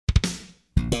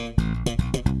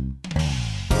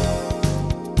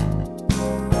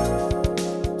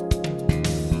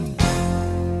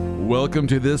Welcome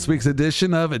to this week's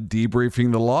edition of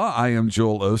Debriefing the Law. I am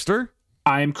Joel Oster.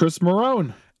 I am Chris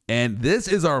Marone. And this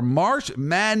is our March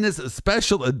Madness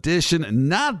special edition,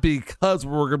 not because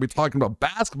we're going to be talking about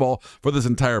basketball for this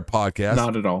entire podcast.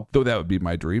 Not at all. Though that would be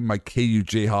my dream. My KU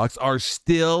Jayhawks are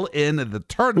still in the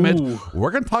tournament. Ooh.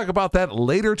 We're going to talk about that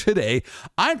later today.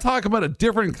 I'm talking about a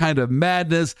different kind of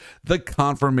madness, the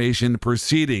confirmation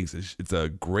proceedings. It's a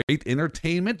great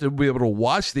entertainment to be able to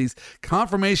watch these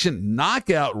confirmation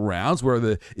knockout rounds where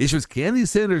the issues can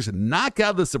these senators knock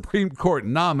out the Supreme Court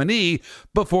nominee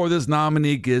before this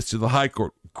nominee gets to the high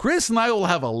court. Chris and I will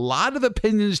have a lot of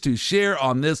opinions to share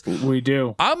on this. We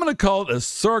do. I'm going to call it a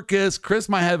circus. Chris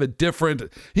might have a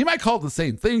different, he might call it the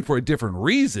same thing for a different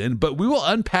reason, but we will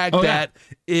unpack that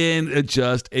in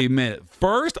just a minute.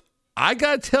 First, I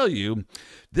got to tell you,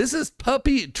 this is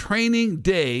puppy training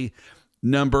day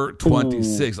number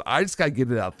 26. Ooh. I just got to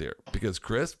get it out there because,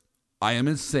 Chris, I am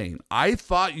insane. I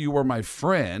thought you were my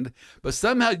friend, but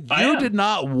somehow you did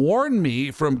not warn me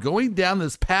from going down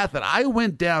this path that I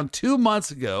went down 2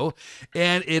 months ago,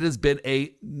 and it has been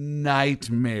a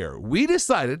nightmare. We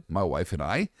decided, my wife and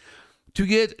I, to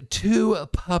get 2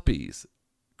 puppies.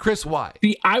 Chris, why?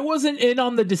 See, I wasn't in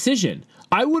on the decision.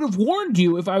 I would have warned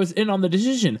you if I was in on the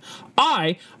decision.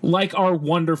 I, like our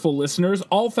wonderful listeners,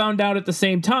 all found out at the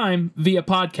same time via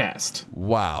podcast.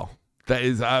 Wow. That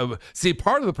is, see,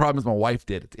 part of the problem is my wife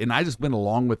did it, and I just went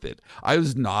along with it. I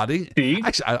was nodding. See?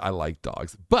 Actually, I like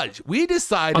dogs, but we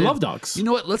decided. I love dogs. You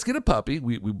know what? Let's get a puppy.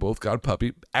 We both got a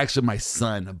puppy. Actually, my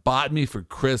son bought me for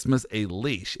Christmas a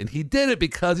leash, and he did it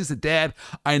because he said, "Dad,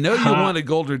 I know you want a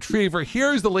golden retriever.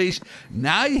 Here's the leash.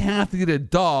 Now you have to get a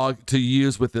dog to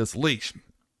use with this leash."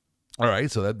 All right,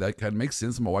 so that kind of makes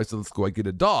sense. My wife said, "Let's go and get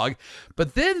a dog,"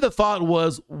 but then the thought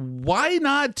was, why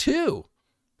not 2?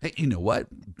 Hey, you know what?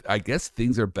 I guess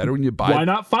things are better when you buy. Why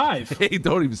not 5? Hey,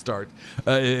 don't even start.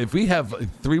 If we have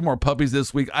 3 more puppies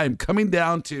this week, I am coming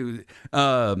down to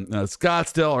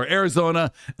Scottsdale or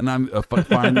Arizona, and I'm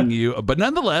finding you. But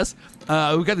nonetheless,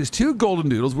 we've got these 2 golden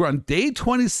doodles. We're on day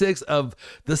 26 of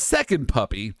the second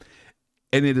puppy,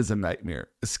 and it is a nightmare.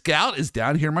 Scout is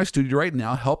down here in my studio right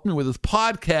now helping me with this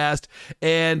podcast.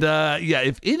 And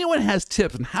if anyone has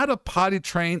tips on how to potty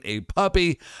train a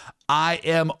puppy, I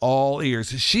am all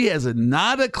ears. She has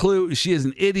not a clue. She is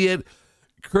an idiot.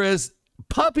 Chris,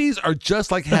 puppies are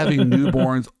just like having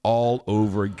newborns all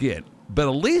over again. But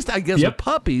at least I guess with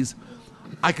puppies,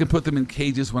 I can put them in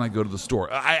cages when I go to the store.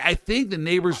 I think the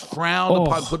neighbors frown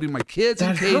upon putting my kids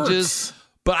in cages,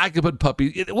 but I can put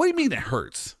puppies. What do you mean it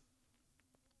hurts?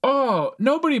 Oh,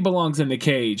 nobody belongs in the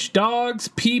cage. Dogs,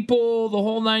 people, the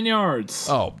whole 9 yards.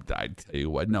 Oh, I tell you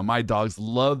what. No, my dogs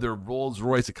love their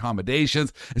Rolls-Royce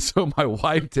accommodations. And so my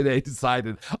wife today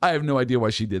decided, I have no idea why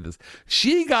she did this.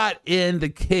 She got in the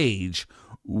cage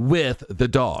with the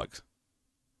dogs.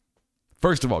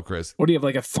 First of all, Chris. What do you have,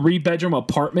 like a 3-bedroom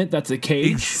apartment that's a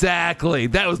cage? Exactly.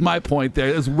 That was my point there.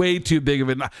 It's way too big of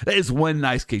a... That is one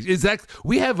nice cage.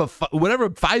 We have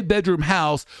whatever 5-bedroom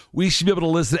house, we should be able to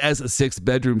list it as 6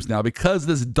 bedrooms now because of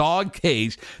this dog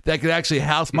cage that could actually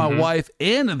house my wife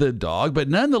and the dog. But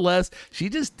nonetheless, she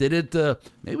just did it...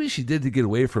 maybe she did to get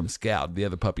away from Scout, the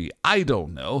other puppy. I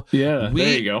don't know. Yeah,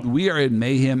 there you go. We are in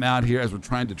mayhem out here as we're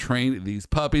trying to train these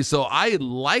puppies. So I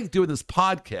like doing this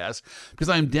podcast because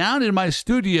I'm down in my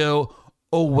studio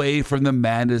away from the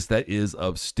madness that is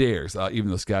upstairs, even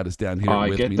though Scout is down here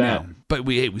with me now. But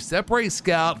we separate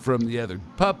Scout from the other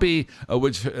puppy,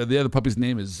 which the other puppy's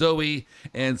name is Zoe,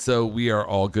 and so we are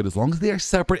all good as long as they are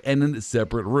separate and in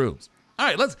separate rooms. All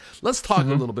right, let's talk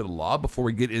a little bit of law before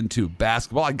we get into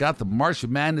basketball. I got the March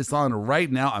Madness on right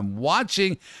now. I'm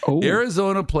watching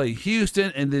Arizona play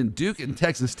Houston and then Duke and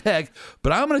Texas Tech,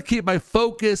 but I'm going to keep my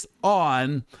focus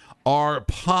on our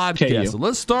podcast. So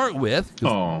let's start with,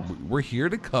 we're here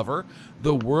to cover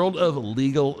the world of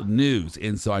legal news.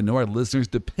 And so I know our listeners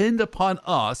depend upon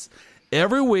us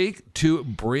every week to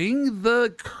bring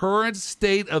the current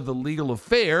state of the legal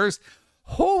affairs,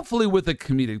 hopefully with a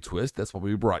comedic twist. That's why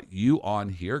we brought you on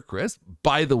here, Chris.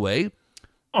 By the way,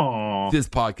 this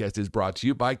podcast is brought to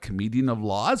you by Comedian of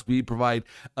Laws. We provide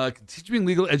continuing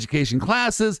legal education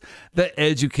classes that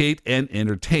educate and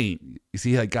entertain. You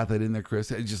see how I got that in there,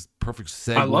 Chris? It's just perfect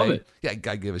segue. I love it. Yeah, I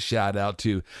got to give a shout out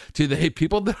to the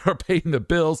people that are paying the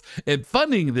bills and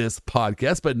funding this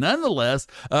podcast. But nonetheless,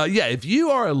 if you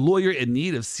are a lawyer in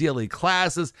need of CLE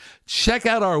classes, check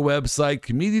out our website,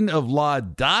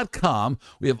 comedianoflaw.com.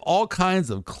 We have all kinds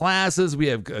of classes. We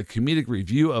have a comedic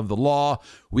review of the law.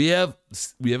 We have a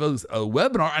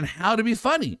webinar on how to be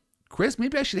funny. Chris,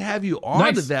 maybe I should have you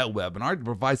on to that webinar to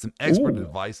provide some expert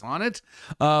advice on it.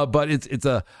 But it's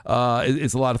a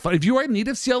lot of fun. If you are in need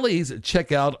of CLEs,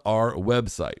 check out our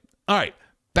website. All right.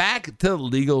 Back to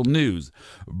legal news.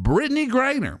 Brittney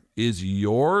Griner is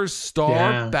your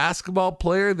star basketball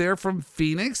player there from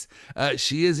Phoenix.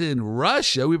 She is in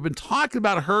Russia. We've been talking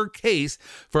about her case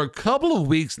for a couple of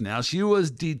weeks now. She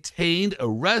was detained,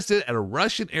 arrested at a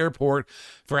Russian airport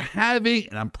for having,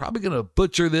 and I'm probably going to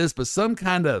butcher this, but some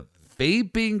kind of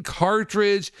vaping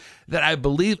cartridge that I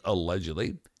believe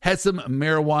allegedly had some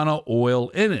marijuana oil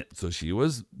in it. So she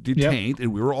was detained,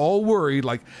 and we were all worried,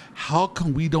 like, how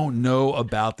come we don't know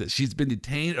about this? She's been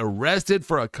detained, arrested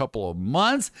for a couple of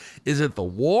months. Is it the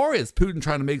war? Is Putin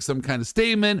trying to make some kind of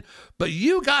statement? But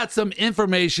you got some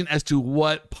information as to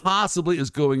what possibly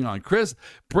is going on. Chris,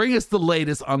 bring us the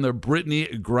latest on the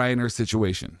Brittney Griner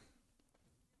situation.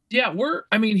 Yeah,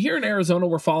 here in Arizona,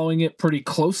 we're following it pretty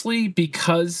closely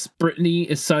because Brittney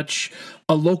is such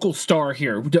a local star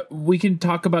here. We can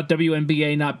talk about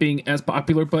WNBA not being as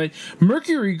popular, but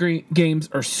Mercury games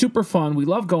are super fun. We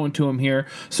love going to them here.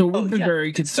 So we've been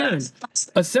very concerned.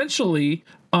 Essentially,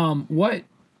 what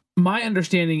my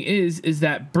understanding is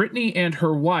that Brittney and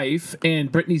her wife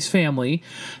and Brittney's family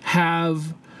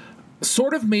have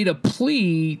sort of made a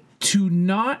plea to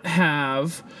not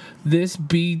have this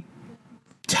be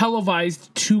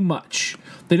televised too much.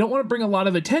 They don't want to bring a lot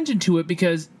of attention to it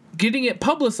because getting it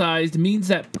publicized means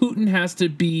that Putin has to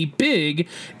be big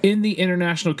in the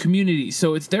international community.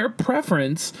 So it's their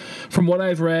preference, from what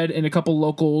I've read in a couple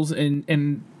locals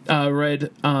and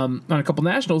read on a couple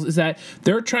nationals, is that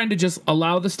they're trying to just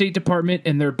allow the State Department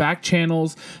and their back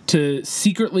channels to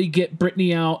secretly get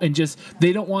Brittney out, and just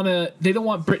they don't want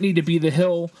Brittney to be the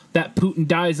hill that Putin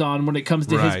dies on when it comes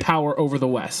to his power over the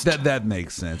West. That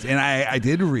makes sense, and I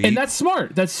did read, and that's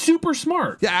smart. That's super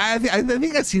smart. Yeah, I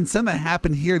think I've seen something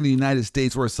happen here in the United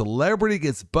States where a celebrity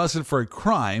gets busted for a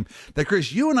crime that,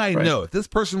 Chris, you and I know if this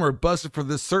person were busted for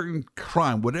this certain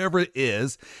crime, whatever it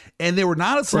is, and they were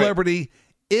not a celebrity.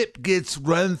 It gets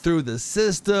run through the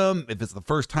system. If it's the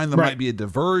first time, there might be a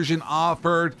diversion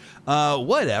offered,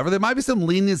 whatever. There might be some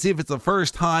leniency if it's the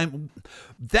first time.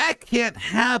 That can't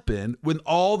happen when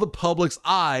all the public's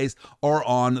eyes are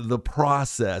on the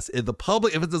process. If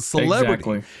it's a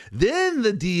celebrity, then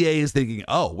the DA is thinking,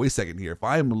 oh, wait a second here. If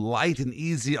I'm light and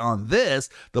easy on this,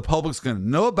 the public's going to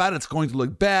know about it. It's going to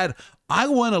look bad. I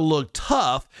want to look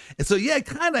tough. And so, it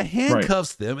kind of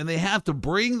handcuffs them, and they have to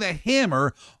bring the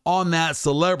hammer on that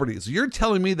celebrity. So you're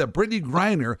telling me that Brittney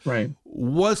Griner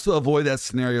wants to avoid that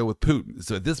scenario with Putin.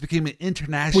 So this became an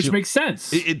international... Which makes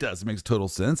sense. It does. It makes total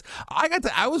sense.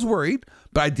 I was worried,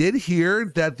 but I did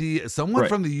hear that someone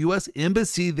from the U.S.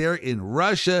 Embassy there in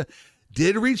Russia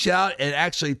did reach out and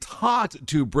actually talked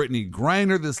to Brittney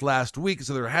Griner this last week.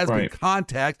 So there has been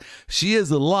contact. She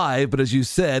is alive, but as you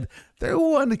said, they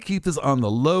want to keep this on the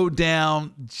low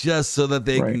down just so that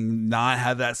they can not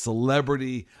have that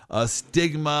celebrity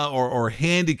stigma or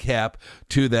handicap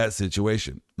to that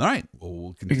situation. All right. Well,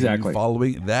 we'll continue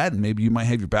following that, and maybe you might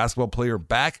have your basketball player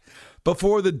back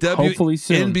before the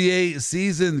WNBA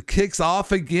season kicks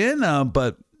off again. All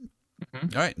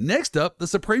right, next up, the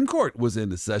Supreme Court was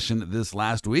into session this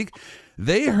last week.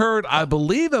 They heard, I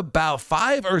believe, about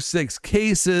 5 or 6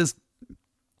 cases.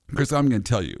 Chris, I'm going to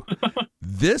tell you,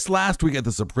 this last week at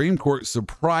the Supreme Court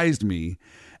surprised me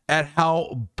at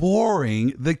how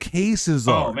boring the cases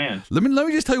are. Oh, man. Let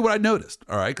me just tell you what I noticed,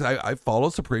 all right, because I follow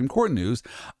Supreme Court news.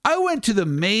 I went to the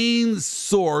main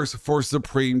source for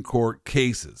Supreme Court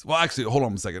cases. Well, actually, hold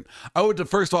on a second.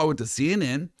 First of all, I went to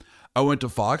CNN. I went to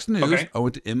Fox News. I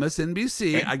went to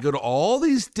MSNBC. I go to all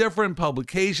these different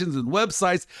publications and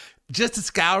websites just to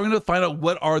scouring to find out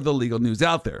what are the legal news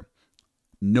out there.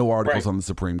 No articles on the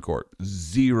Supreme Court.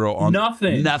 Zero on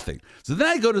nothing. So then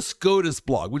I go to SCOTUS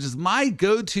blog, which is my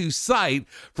go-to site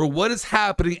for what is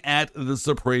happening at the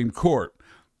Supreme Court.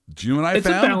 Do you know what I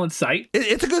found? It's a balanced site.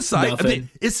 It's a good site. I mean,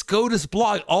 it's SCOTUS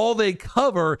blog. All they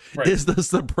cover is the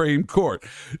Supreme Court.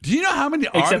 Do you know how many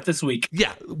articles? Except this week.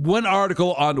 Yeah, one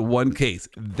article on one case.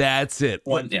 That's it.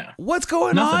 What's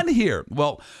going on here?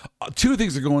 Well, 2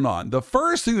 things are going on. The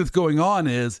first thing that's going on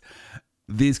is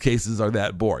these cases are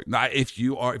that boring. Now, if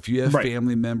you have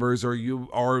family members or you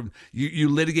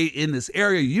litigate in this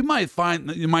area, you might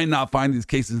not find these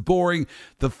cases boring.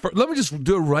 Let me just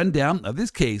do a rundown of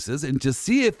these cases and just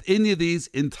see if any of these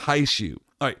entice you.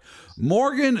 All right,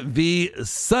 Morgan v.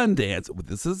 Sundance.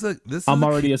 I'm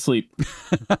already asleep.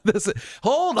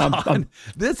 Hold on.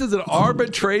 This is an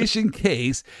arbitration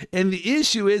case, and the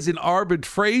issue is in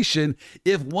arbitration,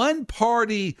 if one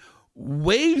party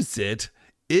waives it,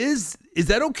 Is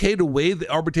that okay to waive the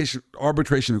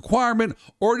arbitration requirement,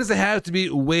 or does it have to be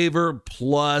waiver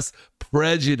plus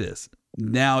prejudice?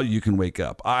 Now you can wake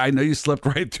up. I know you slept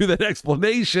right through that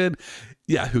explanation.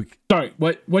 Yeah, sorry,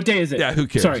 what day is it? Yeah, who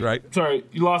cares, sorry, right? Sorry,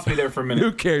 you lost me there for a minute.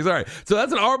 Who cares? All right. So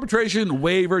that's an arbitration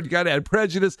waiver. You got to add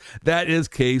prejudice. That is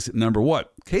case number one.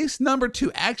 Case number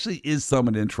two actually is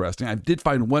somewhat interesting. I did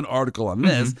find one article on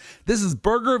this. This is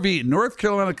Berger v. North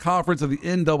Carolina Conference of the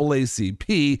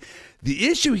NAACP. The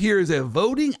issue here is a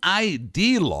voting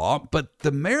ID law, but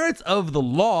the merits of the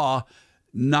law,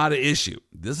 not an issue.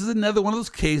 This is another one of those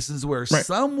cases where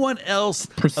someone else,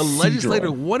 a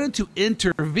legislator, wanted to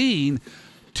intervene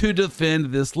to defend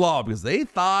this law because they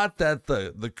thought that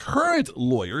the current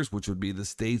lawyers, which would be the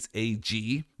state's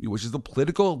AG, which is a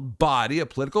political body, a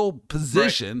political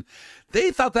position,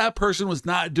 they thought that person was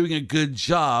not doing a good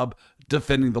job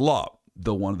defending the law.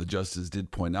 Though one of the justices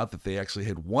did point out that they actually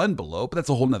had won below, but that's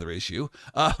a whole nother issue.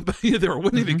 But they were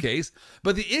winning the case.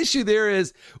 But the issue there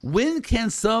is, when can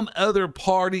some other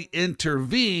party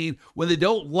intervene when they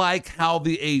don't like how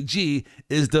the AG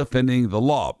is defending the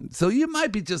law? So you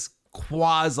might be just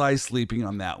quasi sleeping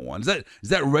on that one. Does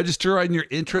that register on your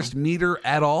interest meter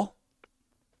at all?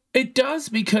 It does,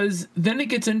 because then it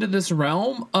gets into this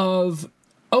realm of,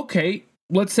 okay,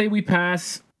 let's say we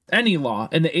pass any law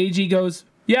and the AG goes,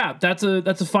 yeah, that's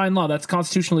a fine law, that's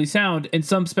constitutionally sound, and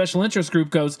some special interest group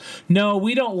goes, no,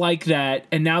 we don't like that,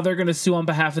 and now they're going to sue on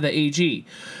behalf of the AG.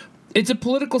 It's a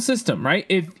political system, right?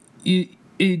 If you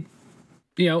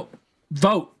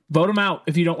vote them out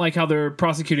if you don't like how they're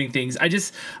prosecuting things. I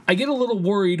get a little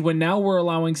worried when now we're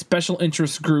allowing special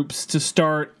interest groups to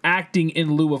start acting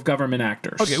in lieu of government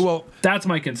actors. Okay, well, that's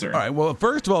my concern. All right, well,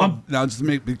 first of all, now just to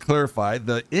make me clarify,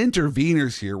 the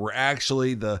interveners here were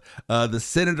actually the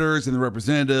senators and the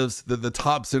representatives, the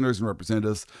top senators and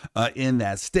representatives in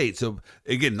that state. So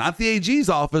again, not the AG's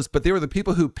office, but they were the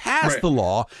people who passed the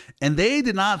law, and they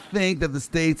did not think that the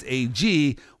state's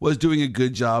AG was doing a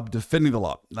good job defending the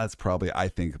law. That's probably, I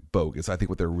think, bogus. I think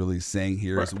what they're really saying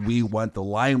here is we want the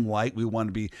limelight. We want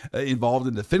to be involved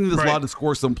in defending this law to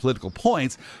score some political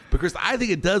points, because I think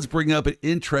it does bring up an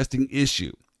interesting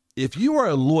issue. If you are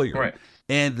a lawyer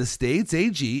and the state's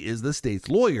AG is the state's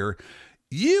lawyer,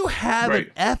 you have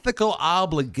an ethical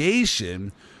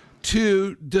obligation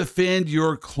to defend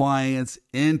your client's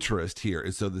interest here.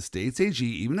 And so the state's AG,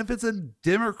 even if it's a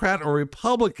Democrat or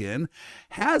Republican,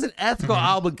 has an ethical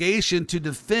obligation to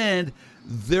defend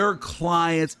their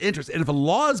client's interest. And if a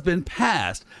law has been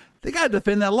passed, they got to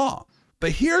defend that law.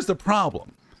 But here's the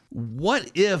problem.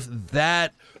 What if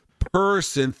that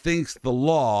person thinks the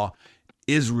law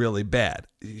is really bad?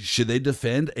 Should they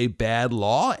defend a bad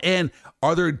law? And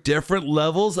are there different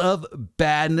levels of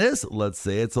badness? Let's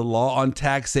say it's a law on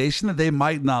taxation that they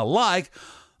might not like.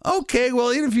 Okay,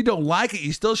 well, even if you don't like it,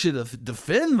 you still should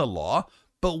defend the law.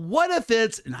 But what if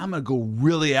it's, and I'm going to go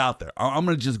really out there, I'm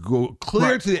going to just go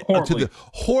clear to the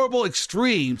horrible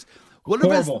extremes. What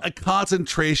if it's a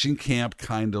concentration camp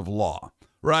kind of law,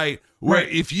 right? Where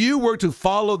if you were to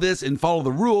follow this and follow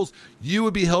the rules, you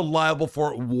would be held liable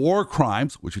for war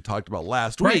crimes, which we talked about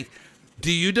last week.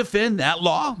 Do you defend that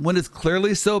law when it's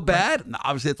clearly so bad? Now,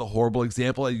 obviously, it's a horrible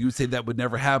example. You would say that would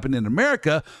never happen in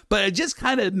America, but it just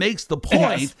kind of makes the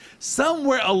point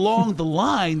somewhere along the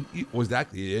line. Well,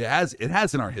 exactly, it has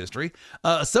in our history.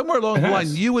 Somewhere along the line,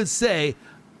 you would say,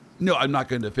 "No, I'm not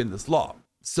going to defend this law."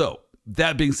 So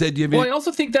that being said, do you have I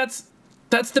also think that's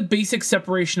the basic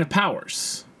separation of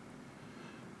powers.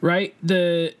 Right?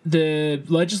 The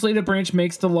legislative branch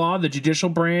makes the law, the judicial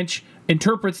branch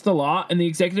interprets the law, and the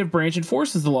executive branch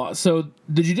enforces the law. So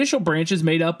the judicial branch is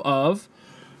made up of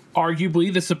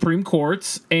arguably the Supreme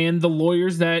Courts and the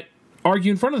lawyers that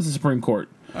argue in front of the Supreme Court.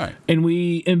 All right. And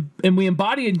we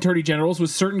embody attorney generals with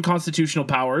certain constitutional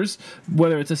powers,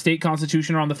 whether it's a state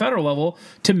constitution or on the federal level,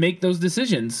 to make those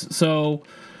decisions. So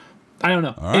I don't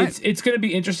know. It's going to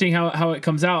be interesting how it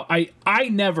comes out. I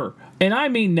never, and I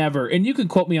mean never, and you can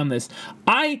quote me on this,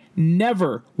 I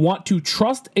never want to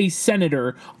trust a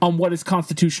senator on what is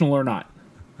constitutional or not.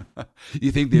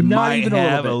 You think they might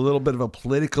have a little bit of a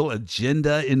political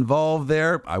agenda involved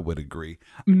there? I would agree.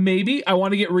 Maybe. I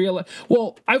want to get real.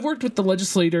 Well, I've worked with the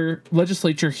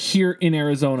legislature here in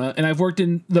Arizona, and I've worked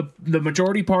in the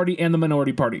majority party and the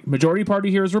minority party. Majority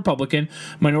party here is Republican.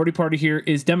 Minority party here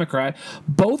is Democrat.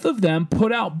 Both of them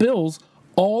put out bills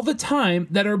all the time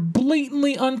that are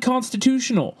blatantly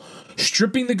unconstitutional,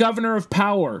 stripping the governor of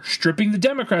power, stripping the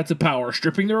Democrats of power,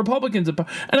 stripping the Republicans of power.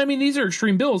 And I mean, these are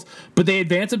extreme bills, but they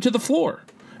advance them to the floor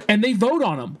and they vote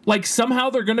on them like somehow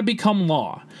they're going to become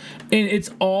law. And it's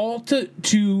all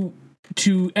to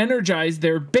to energize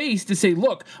their base to say,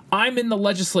 look, I'm in the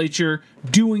legislature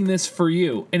doing this for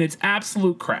you. And it's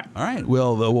absolute crap. All right.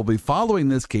 Well, we'll be following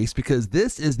this case because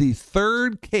this is the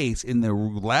third case in the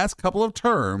last couple of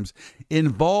terms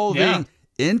involving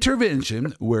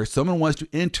intervention, where someone wants to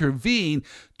intervene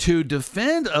to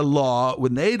defend a law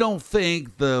when they don't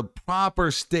think the proper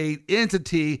state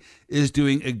entity is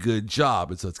doing a good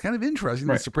job. And so it's kind of interesting.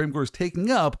 The Supreme Court is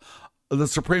taking up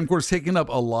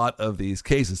a lot of these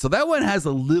cases. So that one has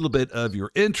a little bit of your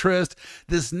interest.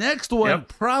 This next one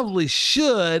probably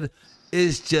should,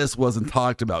 is just wasn't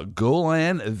talked about.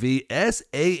 Golan v.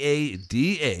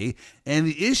 SAADA. And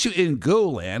the issue in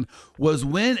Golan was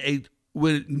when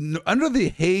under the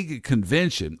Hague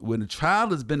Convention, when a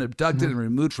child has been abducted and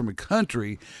removed from a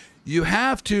country, you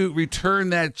have to return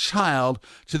that child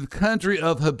to the country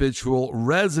of habitual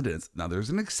residence. Now, there's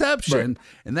an exception,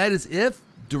 and that is if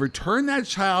to return that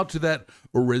child to that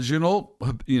original,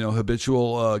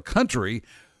 habitual country,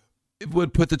 it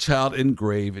would put the child in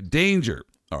grave danger.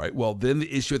 All right. Well, then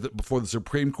the issue before the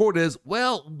Supreme Court is,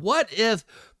 well, what if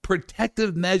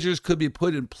protective measures could be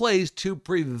put in place to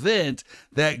prevent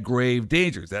that grave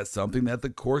danger? That's something that the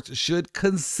courts should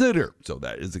consider. So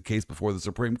that is the case before the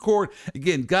Supreme Court.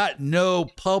 Again, got no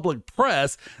public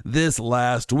press this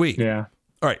last week. Yeah.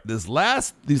 All right. These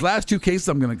last two cases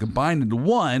I'm going to combine into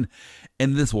one,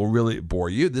 and this will really bore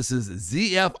you. This is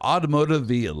ZF Automotive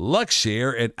v.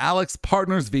 Luxshare and Alex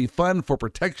Partners v. Fund for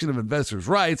Protection of Investors'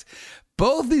 Rights.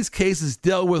 Both these cases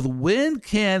dealt with when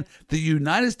can the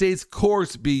United States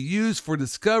courts be used for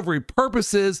discovery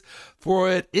purposes for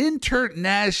an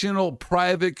international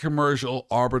private commercial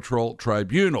arbitral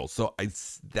tribunal. So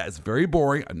that's very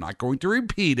boring. I'm not going to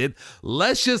repeat it.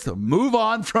 Let's just move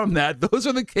on from that. Those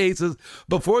are the cases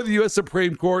before the U.S.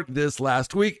 Supreme Court this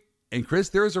last week. And Chris,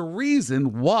 there's a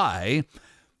reason why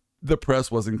the press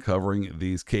wasn't covering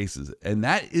these cases. And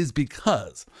that is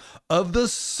because of the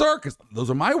circus.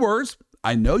 Those are my words.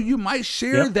 I know you might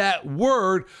share that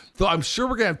word, though I'm sure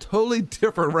we're going to have totally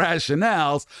different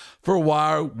rationales for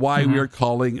why we are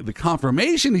calling the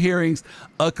confirmation hearings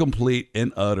a complete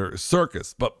and utter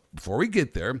circus. But before we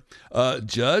get there,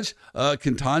 Judge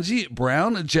Ketanji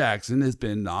Brown Jackson has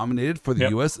been nominated for the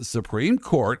U.S. Supreme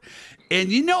Court.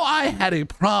 And I had a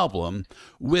problem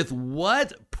with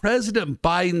what President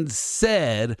Biden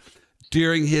said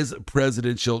during his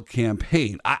presidential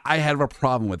campaign. I have a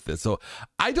problem with this. So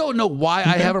I don't know why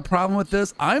I have a problem with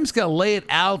this. I'm just going to lay it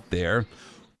out there,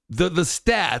 the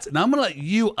stats, and I'm going to let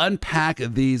you unpack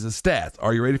these stats.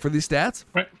 Are you ready for these stats?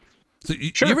 Right. So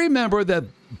you remember that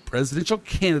presidential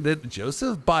candidate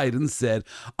Joseph Biden said,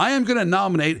 I am going to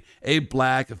nominate a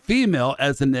black female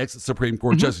as the next Supreme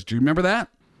Court justice. Do you remember that?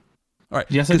 All right.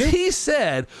 Yes, I do. Because he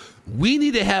said we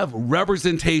need to have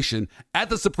representation at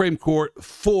the Supreme Court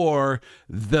for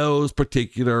those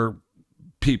particular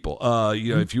people.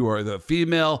 If you are the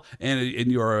female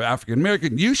and you are African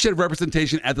American, you should have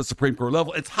representation at the Supreme Court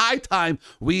level. It's high time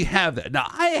we have that. Now,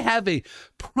 I have a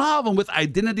problem with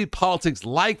identity politics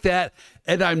like that,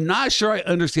 and I'm not sure I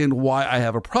understand why I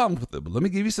have a problem with it. But let me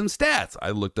give you some stats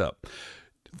I looked up.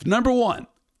 Number one,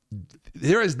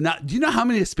 there is not. Do you know how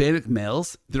many Hispanic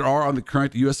males there are on the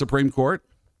current U.S. Supreme Court?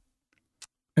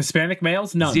 Hispanic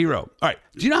males? None. 0. All right.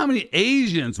 Do you know how many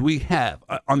Asians we have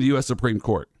on the U.S. Supreme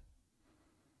Court?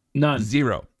 None.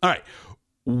 0. All right.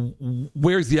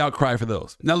 Where's the outcry for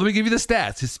those? Now, let me give you the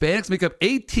stats. Hispanics make up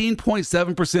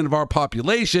 18.7% of our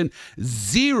population.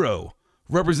 0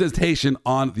 representation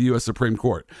on the U.S. Supreme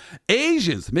Court.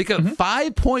 Asians make up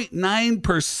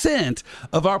 5.9%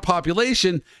 of our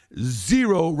population.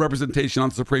 0 representation on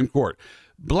the Supreme Court.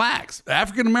 Blacks,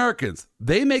 African Americans,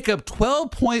 they make up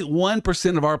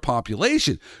 12.1% of our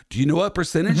population. Do you know what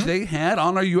percentage they had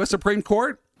on our U.S. Supreme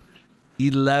Court?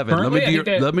 11. Let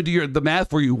me do the math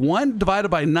for you. 1 divided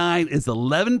by 9 is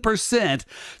 11%.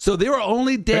 So they were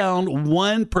only down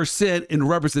 1% in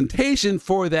representation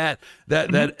for that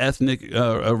ethnic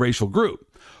racial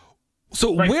group.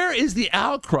 So where is the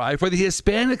outcry for the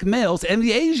Hispanic males and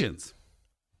the Asians?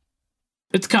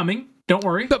 It's coming. Don't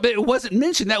worry. But it wasn't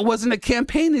mentioned. That wasn't a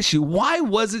campaign issue. Why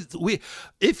was it?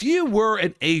 If you were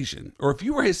an Asian or if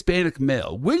you were a Hispanic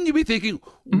male, wouldn't you be thinking,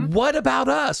 what about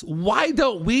us? Why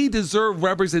don't we deserve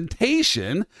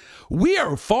representation? We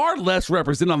are far less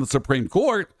represented on the Supreme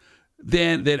Court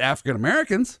than African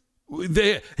Americans.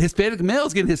 The Hispanic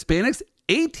males, again, Hispanics,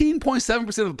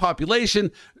 18.7% of the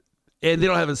population, and they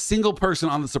don't have a single person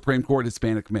on the Supreme Court,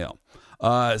 Hispanic male.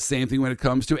 Same thing when it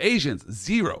comes to Asians,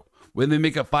 0. When they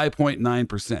make up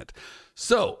 5.9%.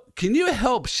 So can you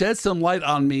help shed some light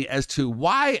on me as to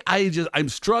why I'm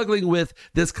struggling with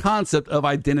this concept of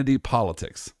identity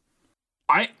politics?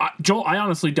 Joel, I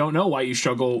honestly don't know why you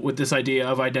struggle with this idea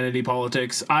of identity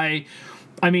politics. I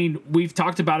mean, we've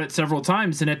talked about it several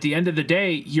times, and at the end of the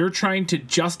day, you're trying to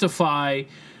justify.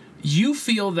 You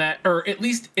feel that, or at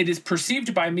least it is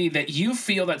perceived by me that you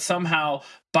feel that somehow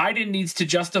Biden needs to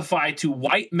justify to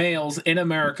white males in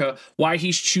America why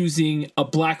he's choosing a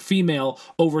black female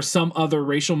over some other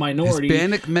racial minority.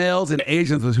 Hispanic males and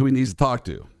Asians is who he needs to talk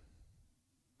to.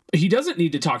 He doesn't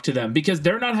need to talk to them because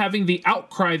they're not having the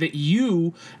outcry that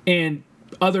you and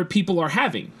other people are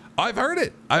having. I've heard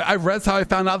it. I've read how I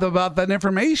found out about that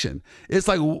information. It's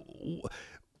like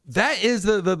that is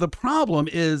the problem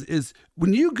is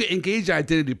when you engage in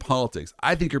identity politics,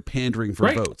 I think you're pandering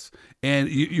for votes. And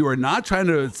you are not trying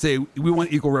to say we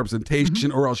want equal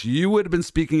representation, or else you would have been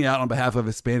speaking out on behalf of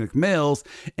Hispanic males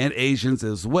and Asians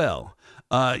as well.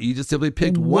 You just simply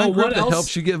picked one group that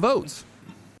helps you get votes.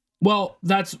 Well,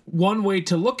 that's one way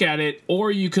to look at it,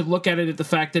 or you could look at it at the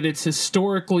fact that it's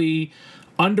historically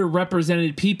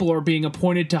underrepresented people are being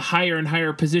appointed to higher and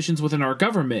higher positions within our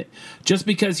government. Just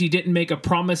because he didn't make a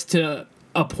promise to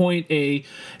appoint a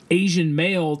Asian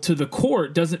male to the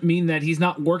court doesn't mean that he's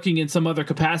not working in some other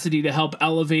capacity to help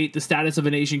elevate the status of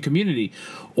an Asian community.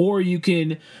 Or you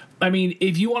can, I mean,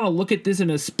 if you want to look at this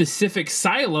in a specific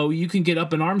silo, you can get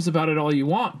up in arms about it all you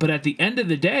want. But at the end of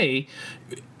the day,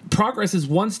 progress is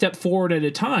one step forward at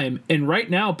a time, and right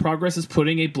now progress is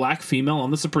putting a black female on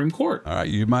the Supreme Court. All right,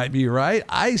 you might be right.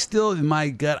 I still, in my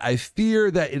gut, I fear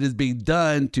that it is being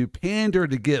done to pander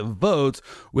to get votes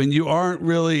when you aren't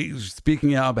really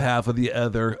speaking out on behalf of the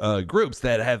other groups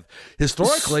that have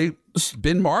historically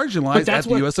been marginalized at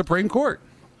the U.S. Supreme Court.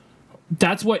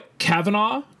 That's what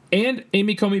Kavanaugh and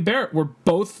Amy Coney Barrett were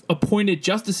both appointed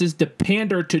justices to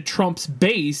pander to Trump's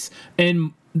base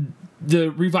and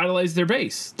revitalize their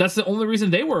base. That's the only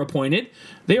reason they were appointed.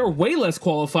 They are way less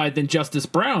qualified than Justice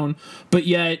Brown, but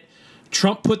yet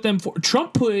Trump put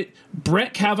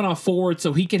Brett Kavanaugh forward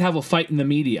so he could have a fight in the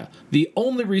media. The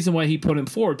only reason why he put him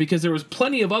forward, because there was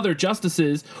plenty of other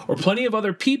justices or plenty of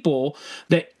other people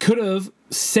that could have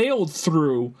sailed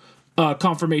through a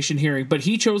confirmation hearing, but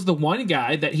he chose the one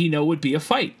guy that he know would be a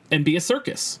fight and be a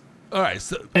circus. All right.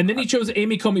 And then he chose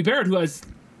Amy Coney Barrett, who has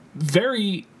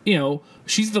very,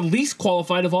 she's the least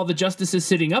qualified of all the justices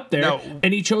sitting up there,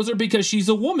 and he chose her because she's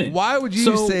a woman. Why would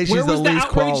you say she's the least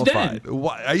qualified?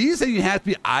 Why, are you saying you have to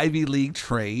be Ivy League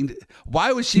trained?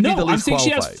 Why would she be the least qualified?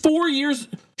 No, I'm saying she has 4 years.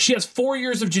 She has 4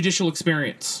 years of judicial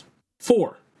experience.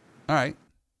 4. All right.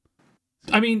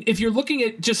 I mean, if you're looking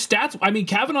at just stats, I mean,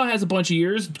 Kavanaugh has a bunch of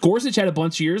years. Gorsuch had a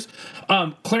bunch of years.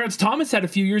 Clarence Thomas had a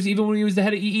few years, even when he was the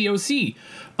head of EEOC.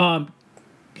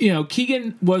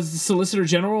 Keegan was the Solicitor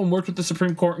General and worked with the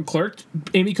Supreme Court and clerked.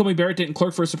 Amy Coney Barrett didn't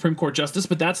clerk for a Supreme Court justice,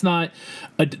 but that's not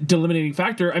a delimiting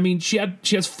factor. I mean, she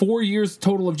has 4 years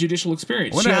total of judicial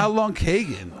experience. I wonder how long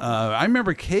Kagan. I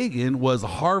remember Kagan was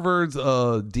Harvard's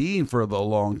dean for a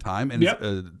long time,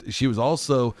 and she was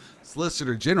also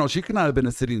Solicitor General. She could not have been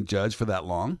a sitting judge for that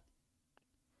long.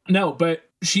 No, but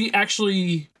she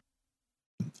actually,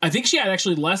 I think she had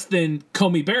actually less than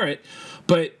Coney Barrett,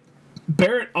 but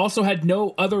Barrett also had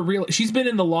no other real. She's been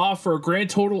in the law for a grand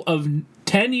total of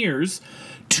 10 years,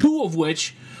 2 of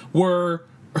which were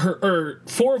her,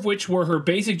 4 of which were her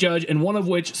basic judge, and 1 of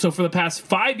which, so for the past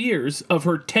 5 years of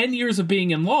her 10 years of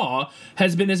being in law,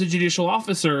 has been as a judicial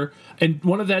officer, and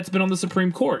 1 of that's been on the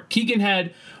Supreme Court. Keegan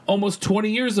had almost 20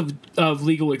 years of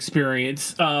legal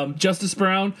experience. Justice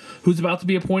Brown, who's about to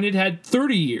be appointed, had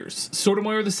 30 years.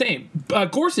 Sotomayor the same.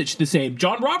 Gorsuch the same.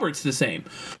 John Roberts the same.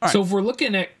 Right. So if we're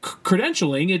looking at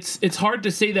credentialing, it's hard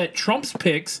to say that Trump's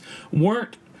picks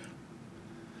weren't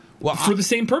for the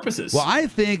same purposes. Well, I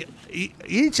think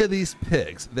each of these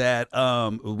picks that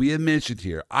we have mentioned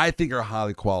here, I think are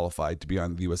highly qualified to be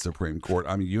on the U.S. Supreme Court.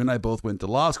 I mean, you and I both went to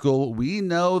law school. We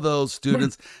know those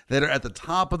students that are at the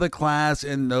top of the class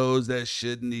and those that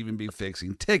shouldn't even be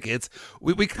fixing tickets.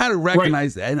 We kind of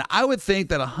recognize that. And I would think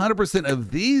that 100%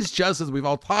 of these justices we've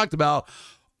all talked about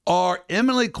are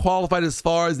eminently qualified as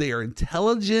far as they are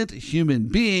intelligent human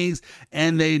beings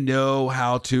and they know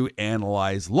how to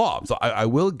analyze law. So I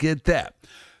will get that.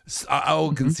 I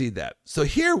will concede that. So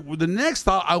here, the next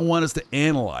thought I want us to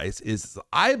analyze is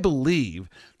I believe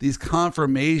these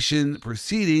confirmation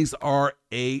proceedings are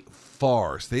a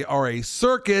farce. They are a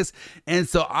circus. And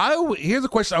so here's a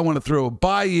question I want to throw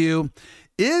by you.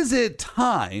 Is it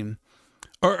time,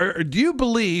 or do you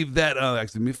believe that,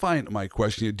 actually, let me find my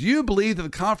question here. Do you believe that the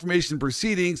confirmation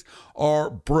proceedings are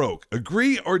broke?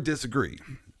 Agree or disagree?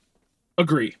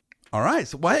 Agree. All right.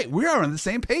 So we are on the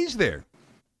same page there.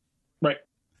 Right.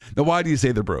 Now, why do you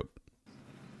say they're broke?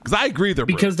 Because I agree they're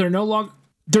broke. Because they're not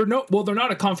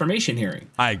a confirmation hearing.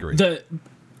 I agree.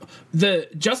 the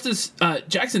Justice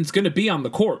Jackson's going to be on the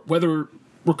court, whether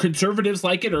conservatives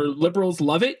like it or liberals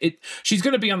love it. She's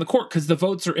going to be on the court because the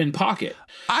votes are in pocket.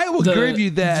 I will agree with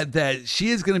you that she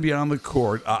is going to be on the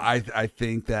court. I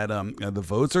think that the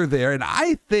votes are there, and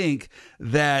I think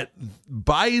that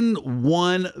Biden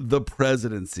won the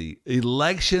presidency.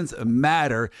 Elections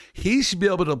matter. He should be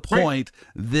able to appoint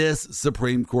this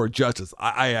Supreme Court justice.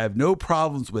 I have no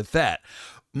problems with that.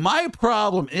 My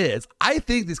problem is I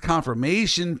think these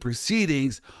confirmation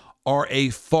proceedings are a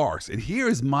farce. And here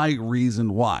is my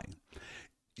reason why.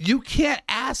 You can't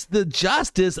ask the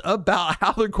justice about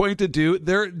how they're going to do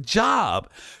their job.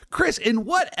 Chris, in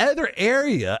what other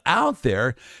area out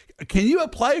there can you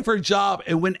apply for a job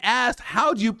and when asked,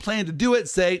 how do you plan to do it,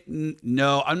 say,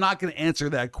 no, I'm not going to answer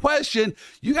that question.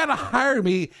 You got to hire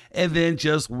me and then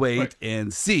just wait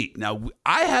and see. Now,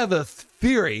 I have a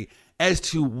theory as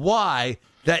to why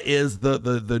that is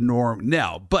the norm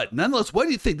now. But nonetheless, what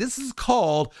do you think? This is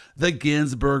called the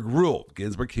Ginsburg rule.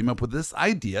 Ginsburg came up with this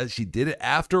idea. She did it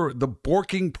after the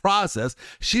Borking process.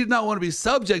 She did not want to be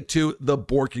subject to the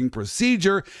Borking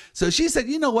procedure. So she said,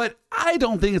 you know what? I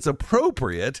don't think it's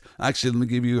appropriate. Actually, let me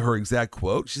give you her exact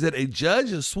quote. She said, a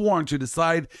judge is sworn to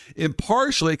decide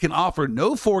impartially, can offer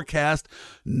no forecast,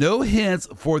 no hints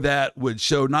for that would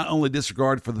show not only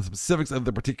disregard for the specifics of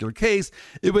the particular case,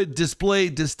 it would display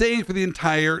disdain for the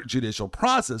entire judicial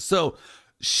process. So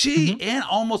she and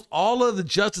almost all of the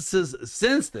justices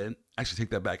since then, actually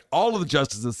take that back, all of the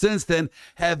justices since then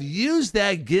have used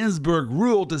that Ginsburg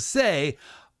rule to say,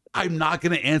 I'm not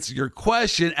going to answer your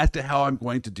question as to how I'm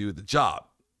going to do the job.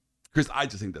 Chris, I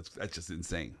just think that's just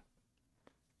insane.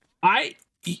 I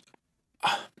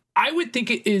would think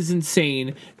it is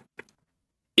insane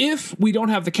if we don't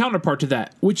have the counterpart to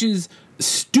that, which is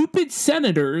stupid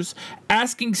senators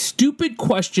asking stupid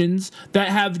questions that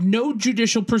have no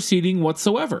judicial proceeding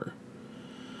whatsoever.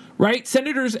 Right?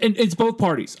 Senators, and it's both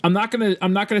parties. I'm not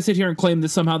gonna sit here and claim that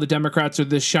somehow the Democrats are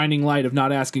this shining light of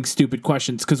not asking stupid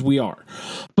questions, because we are.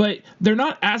 But they're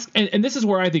not asking, and this is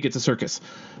where I think it's a circus.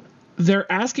 They're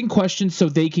asking questions so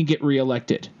they can get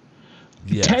reelected.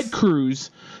 Yes. Ted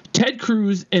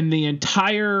Cruz and the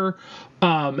entire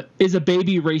is a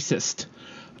baby racist.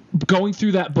 Going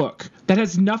through that book, that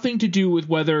has nothing to do with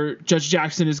whether Judge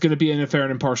Jackson is going to be a fair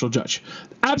and impartial judge.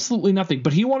 Absolutely nothing.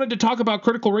 But he wanted to talk about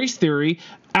critical race theory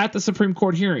at the Supreme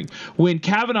Court hearing. When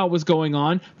Kavanaugh was going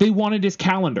on, they wanted his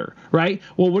calendar, right?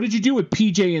 Well, what did you do with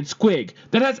PJ and Squig?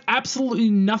 That has absolutely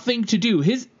nothing to do.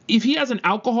 If he has an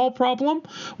alcohol problem,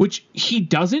 which he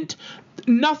doesn't,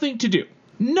 nothing to do.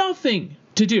 Nothing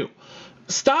to do.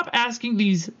 Stop asking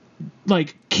these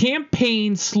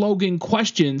campaign slogan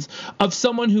questions of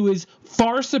someone who is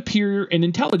far superior in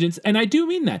intelligence. And I do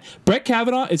mean that. Brett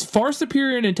Kavanaugh is far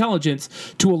superior in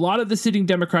intelligence to a lot of the sitting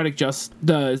Democratic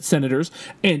senators,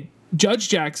 and Justice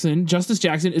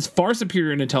Jackson is far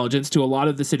superior in intelligence to a lot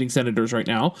of the sitting senators right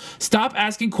now. Stop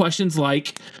asking questions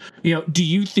like, do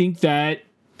you think that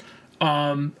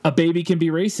a baby can be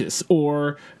racist?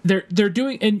 Or they're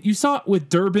doing, and you saw it with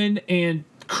Durbin and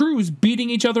Cruz beating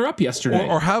each other up yesterday.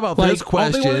 Or how about this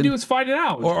question? All they want to do is fight it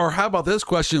out. Or how about this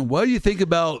question? What do you think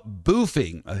about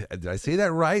boofing? Did I say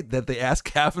that right? That they asked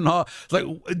Kavanaugh,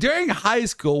 during high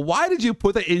school, why did you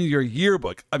put that in your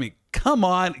yearbook? I mean, come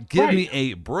on, give me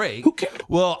a break.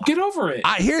 Well, get over it.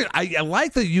 I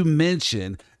like that you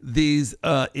mentioned these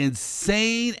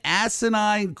insane,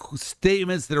 asinine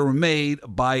statements that are made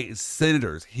by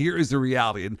senators. Here is the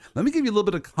reality. And let me give you a little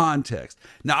bit of context.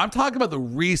 Now, I'm talking about the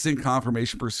recent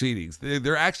confirmation proceedings.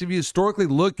 They're actually, if you historically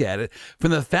look at it, from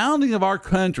the founding of our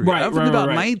country, from about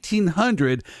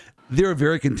 1900, they were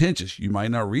very contentious. You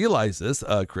might not realize this,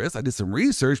 Chris. I did some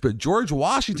research, but George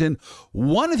Washington,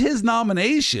 one of his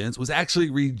nominations was actually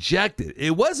rejected.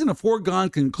 It wasn't a foregone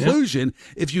conclusion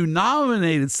if you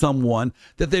nominated someone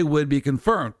that they would be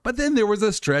confirmed. But then there was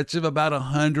a stretch of about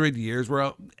 100 years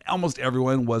where almost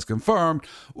everyone was confirmed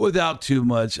without too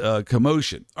much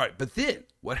commotion. All right, but then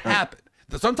what happened?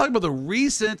 So I'm talking about the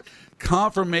recent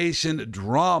confirmation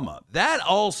drama. That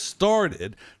all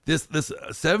started, this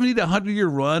 70 to 100 year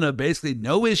run of basically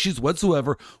no issues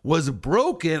whatsoever was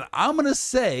broken, I'm going to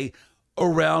say,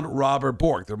 around Robert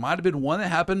Bork. There might have been one that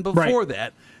happened before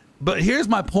that. But here's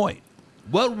my point.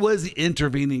 What was the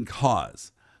intervening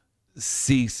cause?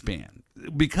 C-SPAN.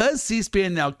 Because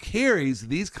C-SPAN now carries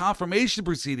these confirmation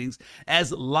proceedings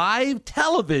as live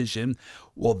television,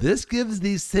 Well, this gives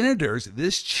these senators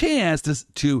this chance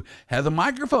to have the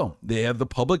microphone. They have the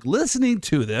public listening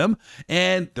to them,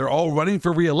 and they're all running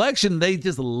for re-election. They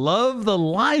just love the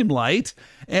limelight.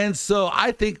 And so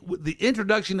I think the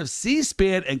introduction of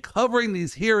C-SPAN and covering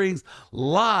these hearings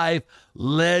live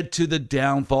led to the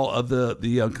downfall of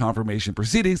the confirmation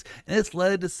proceedings. And it's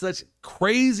led to such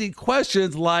crazy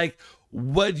questions like,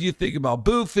 what do you think about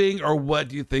boofing, or what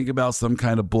do you think about some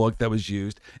kind of book that was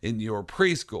used in your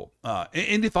preschool?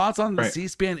 Any thoughts on the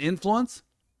C-SPAN influence?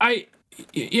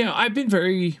 I've been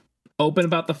very open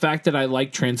about the fact that I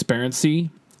like transparency,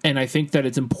 and I think that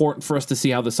it's important for us to see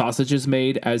how the sausage is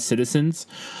made as citizens.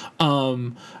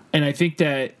 And I think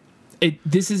that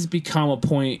this has become a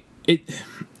point.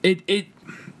 I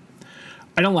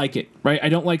don't like it, right? I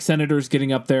don't like senators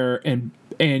getting up there and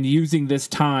using this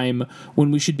time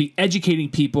when we should be educating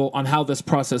people on how this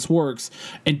process works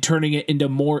and turning it into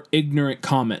more ignorant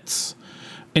comments.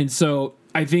 And so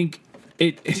I think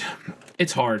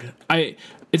it's hard.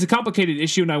 It's a complicated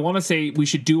issue, and I want to say we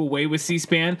should do away with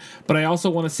C-SPAN, but I also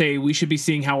want to say we should be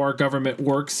seeing how our government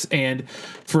works, and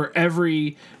for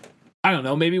every, I don't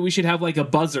know, maybe we should have like a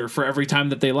buzzer for every time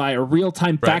that they lie, or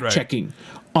real-time fact-checking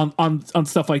on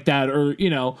stuff like that, or, you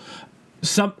know,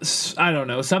 I don't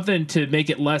know, something to make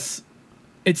it less.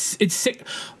 It's sick.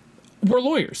 We're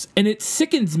lawyers, and it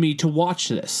sickens me to watch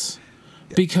this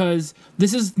because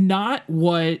this is not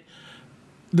what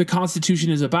the Constitution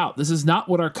is about. This is not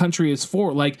what our country is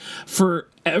for. Like, for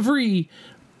every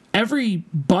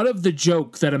butt of the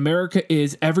joke that America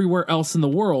is everywhere else in the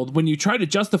world, when you try to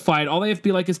justify it, all they have to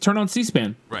be like is turn on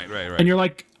C-SPAN. Right. And you're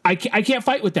like, I can't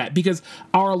fight with that because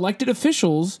our elected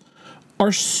officials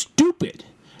are stupid.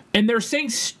 And they're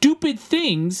saying stupid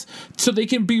things so they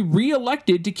can be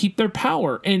reelected to keep their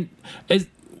power. And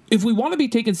if we want to be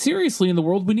taken seriously in the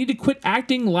world, we need to quit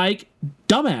acting like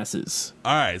dumbasses.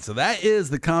 All right, so that is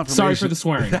the confirmation. Sorry for the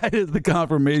swearing. That is the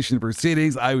confirmation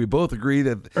proceedings. We both agree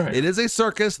that it is a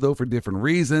circus, though for different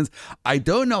reasons. I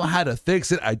don't know how to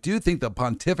fix it. I do think the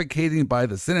pontificating by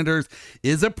the senators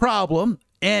is a problem.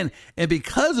 And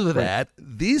because of that,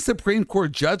 these Supreme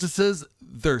Court justices,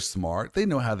 they're smart. They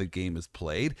know how the game is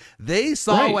played. They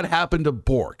saw what happened to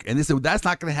Bork, and they said, well, that's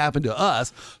not going to happen to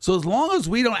us. So as long as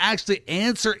we don't actually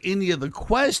answer any of the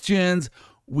questions,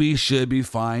 we should be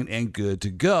fine and good to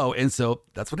go. And so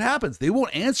that's what happens. They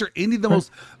won't answer any of the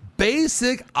most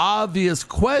basic, obvious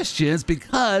questions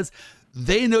because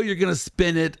they know you're going to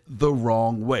spin it the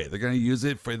wrong way. They're going to use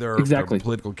it for their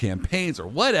political campaigns or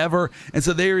whatever. And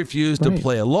so they refuse to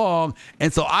play along.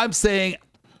 And so I'm saying,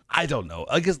 I don't know.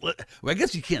 I guess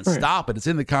you can't stop it. It's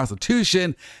in the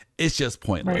Constitution. It's just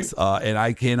pointless. And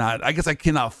I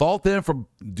cannot fault them for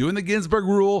doing the Ginsburg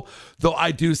rule. Though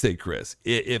I do say, Chris,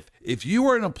 if you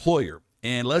were an employer,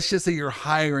 and let's just say you're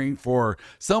hiring for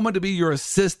someone to be your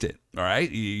assistant, all right?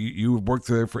 You work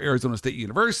there for Arizona State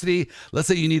University. Let's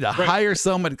say you need to hire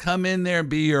someone to come in there and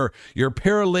be your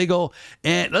paralegal.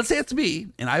 And let's say it's me,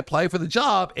 and I apply for the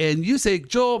job, and you say,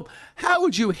 Joel, how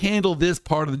would you handle this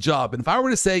part of the job? And if I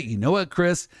were to say, you know what,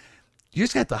 Chris, you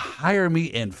just have to hire me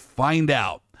and find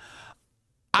out.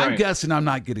 I'm guessing I'm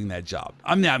not getting that job.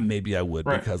 I'm not. Maybe I would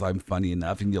because I'm funny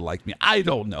enough and you like me. I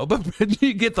don't know, but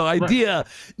you get the idea.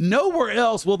 Nowhere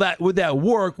else would that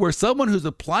work where someone who's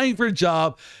applying for a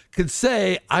job could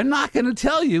say, I'm not going to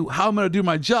tell you how I'm going to do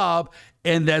my job,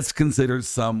 and that's considered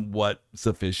somewhat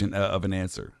sufficient of an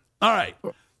answer. All right.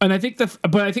 And I think the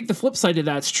flip side of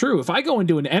that's true. If I go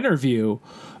into an interview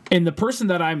and the person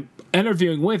that I'm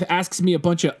interviewing with asks me a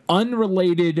bunch of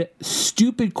unrelated,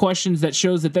 stupid questions that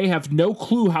shows that they have no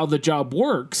clue how the job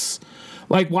works,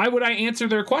 like, why would I answer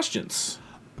their questions?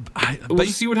 We'll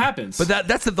see what happens. But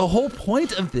that's the whole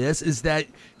point of this is that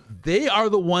they are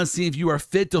the ones seeing if you are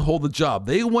fit to hold the job.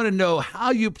 They want to know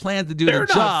how you plan to do the job.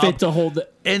 They're not fit to hold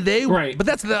it. And but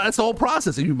that's the whole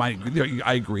process. And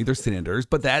I agree, they're senators,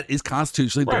 but that is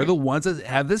constitutionally, they're the ones that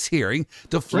have this hearing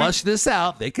to flush this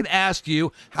out. They can ask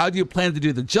you, how do you plan to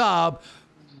do the job?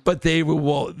 But they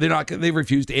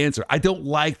refuse to answer. I don't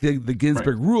like the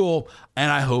Ginsburg rule,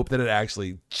 and I hope that it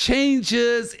actually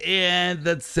changes and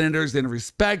that senators then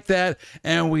respect that,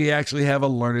 and we actually have a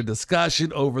learned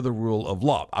discussion over the rule of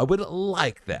law. I would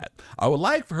like that. I would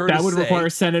like for her to say... That would require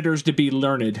senators to be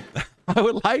learned. I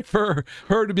would like for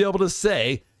her to be able to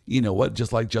say, you know what,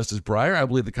 just like Justice Breyer, I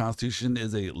believe the Constitution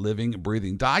is a living,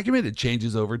 breathing document. It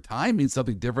changes over time, it means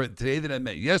something different today than it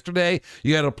meant yesterday.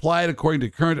 You got to apply it according to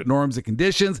current norms and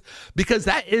conditions, because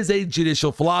that is a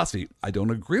judicial philosophy. I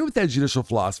don't agree with that judicial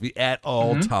philosophy at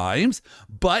all times,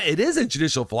 but it is a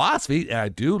judicial philosophy, and I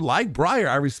do like Breyer.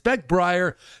 I respect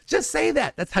Breyer. Just say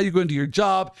that. That's how you go into your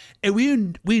job, and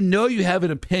we know you have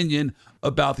an opinion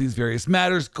about these various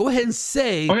matters. Go ahead and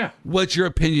say what your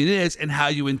opinion is and how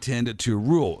you intend to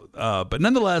rule. But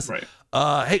nonetheless,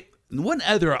 hey, one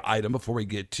other item before we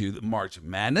get to the March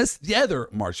Madness, the other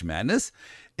March Madness,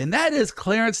 and that is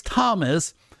Clarence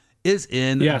Thomas is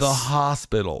in the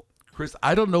hospital. Chris,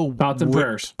 I don't know I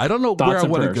don't know where I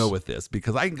want to go with this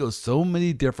because I can go so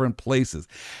many different places.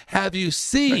 Have you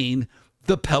seen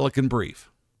the Pelican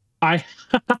Brief?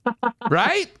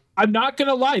 Right? I'm not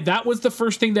gonna lie, that was the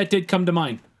first thing that did come to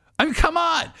mind. I mean, come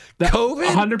on. COVID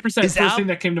 100% first thing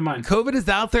that came to mind. COVID is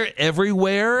out there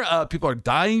everywhere. People are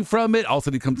dying from it.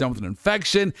 Also, it comes down with an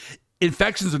infection.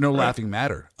 Infections are no laughing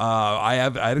matter. I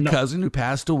had a cousin who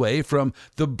passed away from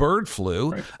the bird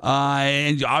flu.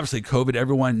 And obviously COVID,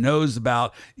 everyone knows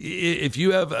about. If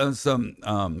you have some,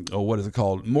 what is it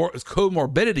called?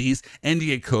 Comorbidities and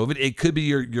you get COVID, it could be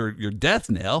your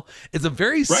death knell. It's a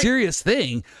very serious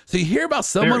thing. So you hear about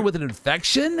someone with an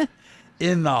infection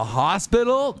in the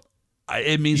hospital.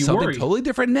 It means something totally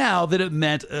different now than it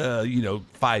meant,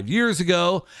 5 years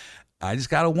ago. I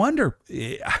just got to wonder.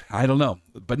 I don't know.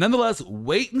 But nonetheless,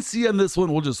 wait and see on this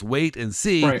one. We'll just wait and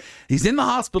see. He's in the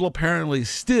hospital, apparently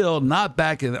still not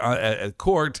back in at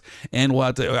court. And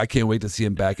I can't wait to see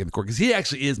him back in court because he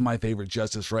actually is my favorite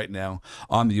justice right now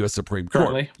on the U.S. Supreme Court.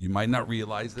 Currently. You might not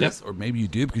realize this, or maybe you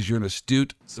do because you're an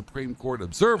astute Supreme Court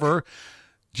observer.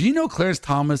 Do you know Clarence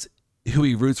Thomas, who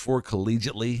he roots for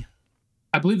collegiately?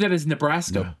 I believe that is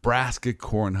Nebraska. Nebraska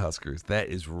Cornhuskers. That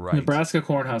is right. Nebraska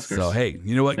Cornhuskers. So, hey,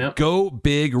 you know what? Go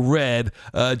Big Red.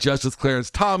 Justice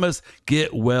Clarence Thomas,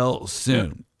 get well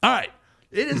soon. All right.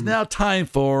 It is now time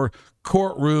for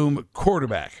Courtroom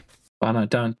Quarterback. Dun,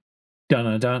 dun,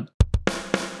 dun, dun.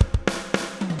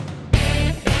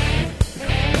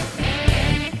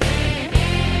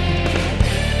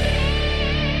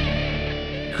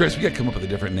 Chris, we got to come up with a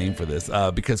different name for this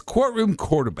because Courtroom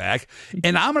Quarterback,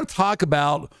 and I'm going to talk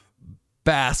about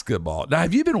basketball. Now,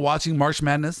 have you been watching March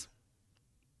Madness?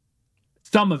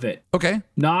 Some of it. Okay.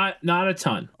 Not a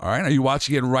ton. All right. Are you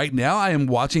watching it right now? I am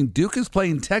watching. Duke is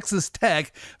playing Texas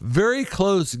Tech. Very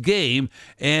close game,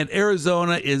 and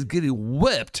Arizona is getting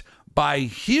whipped by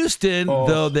Houston,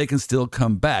 though they can still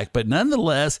come back. But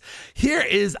nonetheless, here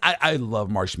is, I love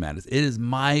March Madness. It is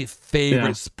my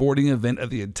favorite sporting event of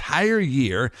the entire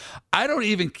year. I don't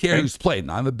even care who's playing.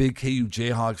 I'm a big KU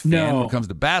Jayhawk fan when it comes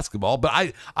to basketball, but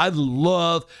I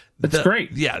love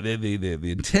great. Yeah, the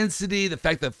intensity, the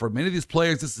fact that for many of these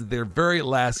players, this is their very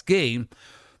last game.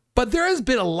 But there has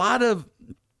been a lot of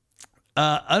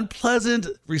unpleasant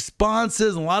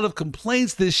responses and a lot of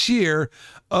complaints this year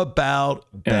about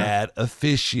bad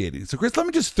officiating. So, Chris, let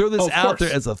me just throw this out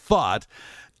there as a thought.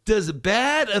 Does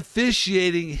bad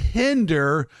officiating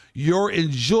hinder your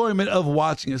enjoyment of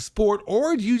watching a sport,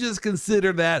 or do you just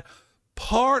consider that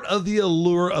part of the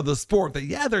allure of the sport?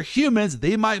 That, they're humans,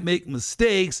 they might make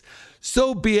mistakes,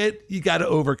 so be it, you got to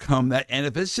overcome that. And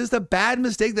if it's just a bad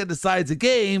mistake that decides a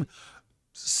game,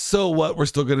 so what? We're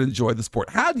still going to enjoy the sport.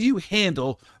 How do you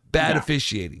handle bad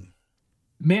officiating?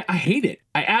 Man, I hate it.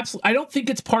 I don't think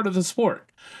it's part of the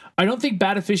sport. I don't think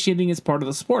bad officiating is part of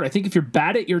the sport. I think if you're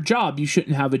bad at your job, you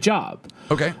shouldn't have a job.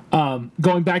 Okay.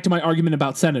 Going back to my argument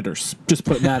about senators, just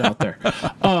putting that out there.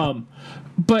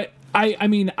 But I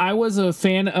mean, I was a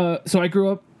fan. So I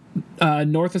grew up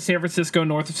north of San Francisco,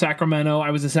 north of Sacramento. I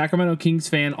was a Sacramento Kings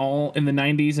fan all in the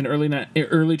 90s and early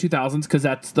 2000s because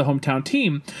that's the hometown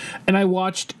team. And I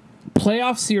watched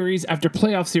playoff series after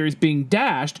playoff series being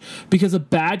dashed because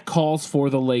of bad calls for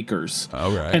the Lakers.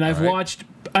 All right. And I've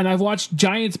watched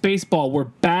Giants baseball where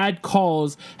bad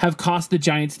calls have cost the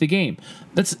Giants the game.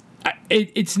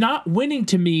 It's not winning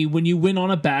to me when you win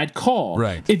on a bad call.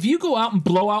 Right. If you go out and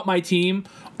blow out my team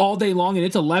all day long and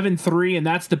it's 11-3 and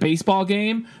that's the baseball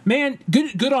game, man,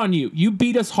 good on you. You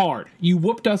beat us hard. You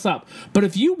whooped us up. But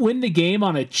if you win the game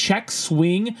on a check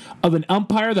swing of an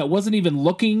umpire that wasn't even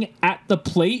looking at the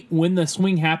plate when the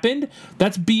swing happened,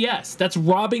 that's BS. That's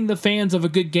robbing the fans of a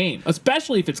good game,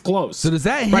 especially if it's close. So does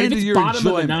that hinder your bottom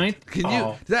enjoyment? Of the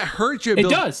ninth, Does that hurt your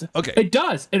ability? It does. Okay. It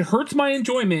does. It hurts my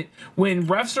enjoyment when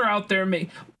refs are out there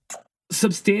making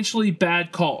substantially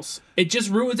bad calls. It just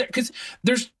ruins it because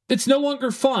it's no longer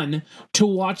fun to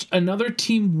watch another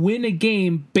team win a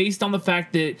game based on the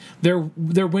fact that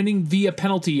they're winning via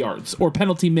penalty yards or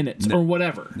penalty minutes or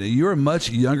whatever. You're much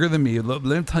younger than me. Let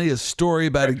me tell you a story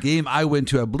about a game I went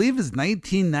to. I believe it's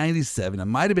 1997. It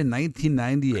might have been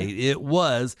 1998. It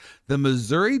was the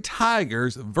Missouri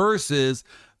Tigers versus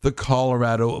the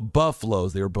Colorado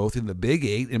Buffaloes. They were both in the Big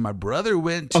Eight, and my brother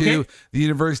went to the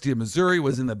University of Missouri,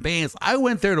 was in the bands. I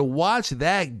went there to watch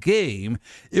that game.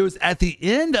 It was at the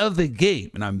end of the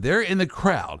game, and I'm there in the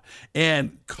crowd,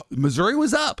 and Missouri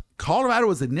was up. Colorado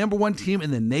was the number one team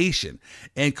in the nation,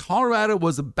 and Colorado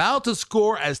was about to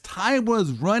score as time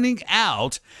was running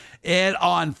out. And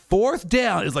on fourth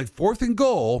down, it's like fourth and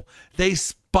goal, they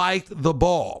spiked the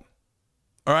ball.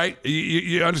 All right,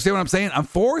 you understand what I'm saying? On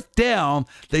fourth down,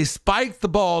 they spiked the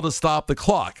ball to stop the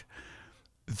clock.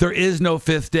 There is no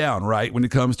fifth down, right? When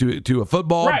it comes to a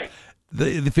football, right?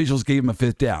 The officials gave them a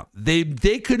fifth down. They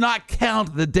could not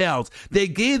count the downs. They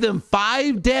gave them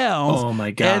 5 downs. Oh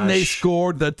my gosh! And they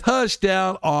scored the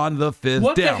touchdown on the fifth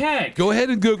what down. What the heck? Go ahead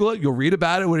and Google it. You'll read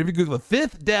about it whenever you Google the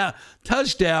fifth down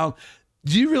touchdown.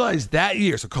 Do you realize that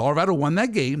year? So Colorado won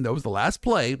that game. That was the last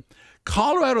play.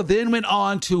 Colorado then went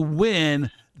on to win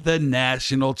the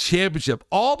national championship,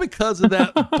 all because of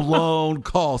that blown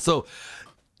call. So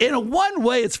in one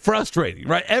way, it's frustrating,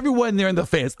 right? Everyone there in the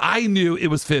fans, I knew it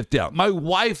was fifth down. My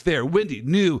wife there, Wendy,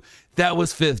 knew that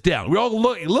was fifth down. We're all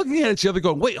looking at each other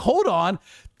going, wait, hold on.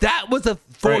 That was a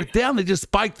fourth down. They just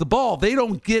spiked the ball. They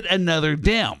don't get another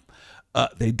down.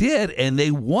 They did, and they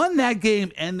won that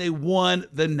game, and they won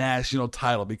the national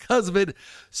title because of it.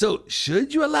 So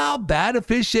should you allow bad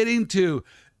officiating to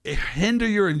hinder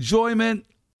your enjoyment?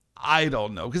 I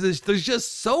don't know, because there's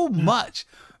just so much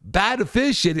bad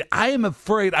officiating. I am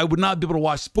afraid I would not be able to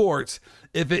watch sports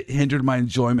if it hindered my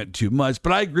enjoyment too much.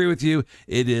 But I agree with you.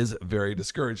 It is very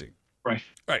discouraging. Right.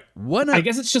 Right. I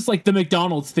guess it's just like the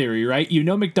McDonald's theory, right? You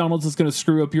know McDonald's is going to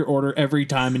screw up your order every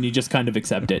time, and you just kind of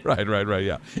accept it. Right.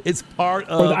 Yeah. It's part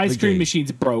of or the ice cream game.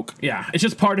 Machine's broke. Yeah. It's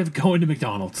just part of going to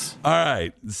McDonald's. All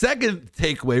right. The second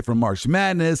takeaway from March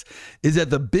Madness is that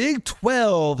the Big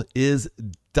 12 is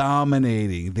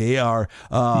dominating. They are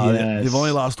they've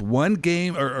only lost one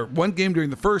game or one game during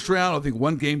the first round. I think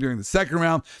one game during the second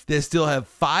round. They still have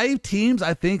 5 teams,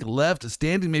 I think, left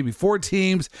standing, maybe 4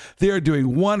 teams. They are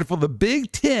doing wonderful. The Big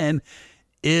 10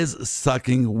 is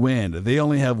sucking wind. They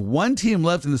only have one team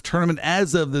left in this tournament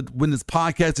as of when this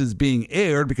podcast is being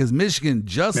aired, because Michigan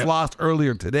just lost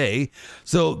earlier today.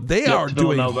 So they are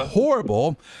doing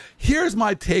horrible. Here's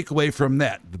my takeaway from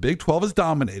that. The Big 12 is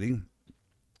dominating.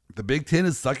 The Big 10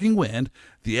 is sucking wind.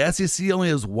 The SEC only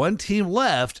has one team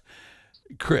left.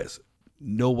 Chris,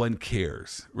 no one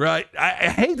cares, right? I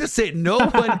hate to say it, no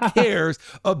one cares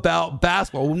about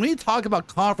basketball. When we talk about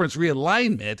conference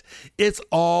realignment, it's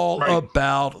all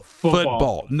about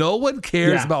football. No one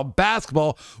cares about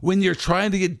basketball when you're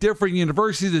trying to get different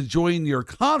universities to join your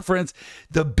conference.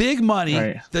 The big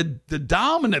money, the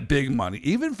dominant big money,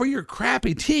 even for your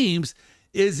crappy teams,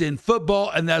 is in football,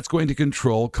 and that's going to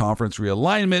control conference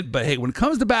realignment. But hey, when it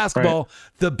comes to basketball,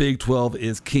 the Big 12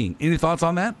 is king. Any thoughts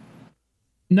on that?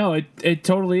 No, it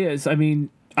totally is. I mean,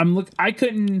 I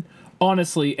couldn't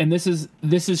honestly, and this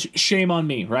is shame on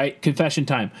me, right? Confession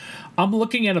time. I'm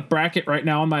looking at a bracket right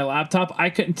now on my laptop. I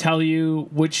couldn't tell you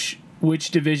which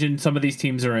division some of these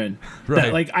teams are in.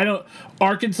 Right.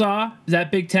 Arkansas, is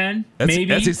that Big 10?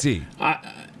 Maybe. SEC.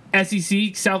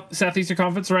 SEC, Southeastern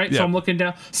Conference, right? Yep. So I'm looking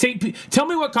down. Tell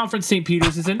me what conference St.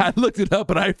 Peter's is in. I looked it up,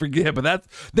 and I forget, but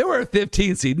they were a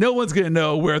 15 seed. No one's going to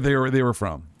know where they were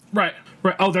from. Right.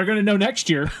 Oh, they're going to know next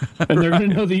year, and they're going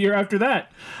to know the year after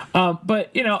that.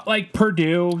 But, like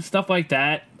Purdue, stuff like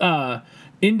that.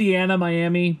 Indiana,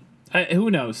 Miami,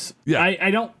 who knows? Yeah.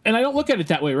 I don't look at it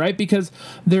that way, right? Because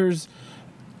there's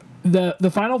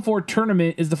the Final Four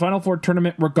tournament is the Final Four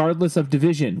tournament regardless of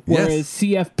division, whereas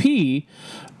CFP,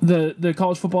 the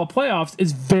college football playoffs,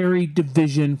 is very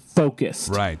division focused.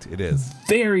 Right, it is.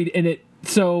 Varied in it.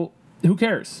 So who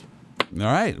cares? All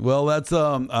right. Well, that's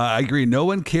I agree. No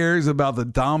one cares about the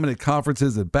dominant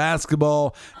conferences in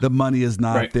basketball. The money is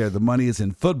not there. The money is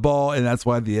in football, and that's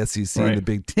why the SEC and the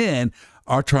Big 10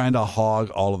 are trying to hog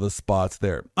all of the spots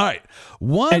there. All right.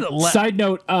 Side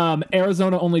note,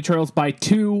 Arizona only trails by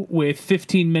 2 with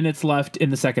 15 minutes left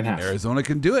in the second half. Arizona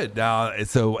can do it. Now,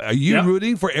 so are you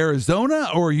rooting for Arizona,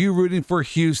 or are you rooting for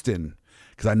Houston?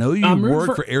 Because I know you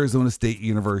work for Arizona State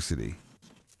University.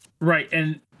 Right.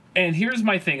 And here's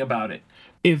my thing about it.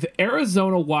 If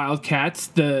Arizona Wildcats,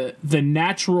 the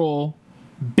natural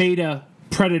beta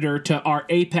predator to our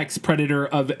apex predator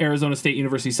of Arizona State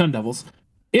University Sun Devils,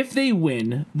 if they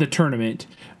win the tournament,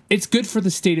 it's good for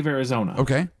the state of Arizona.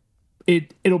 Okay.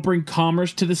 It'll bring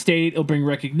commerce to the state. It'll bring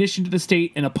recognition to the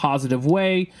state in a positive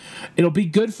way. It'll be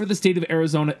good for the state of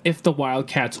Arizona if the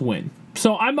Wildcats win.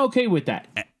 So I'm okay with that.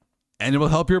 And it will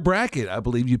help your bracket. I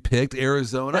believe you picked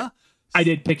Arizona. I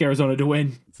did pick Arizona to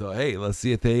win. So hey, let's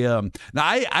see if they now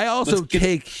I also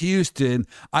take Houston.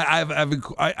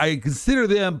 I consider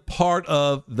them part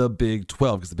of the Big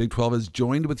 12 because the Big 12 has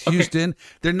joined with Houston.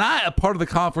 They're not a part of the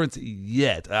conference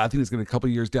yet. I think it's going to be a couple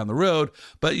of years down the road.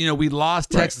 But we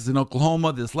lost Texas and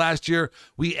Oklahoma this last year.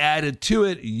 We added to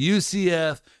it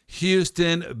UCF,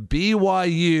 Houston,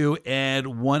 BYU,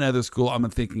 and one other school. I'm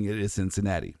thinking it is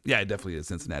Cincinnati. Yeah, it definitely is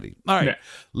Cincinnati. All right.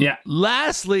 Yeah.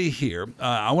 Lastly here,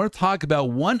 I want to talk about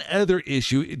one other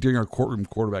issue during our courtroom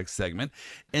quarterback segment.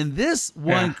 And this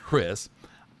one, Chris,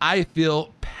 I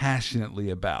feel passionately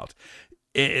about.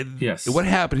 Yes. What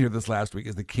happened here this last week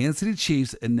is the Kansas City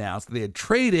Chiefs announced that they had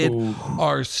traded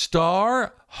our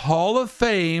star Hall of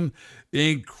Fame,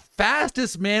 the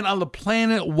fastest man on the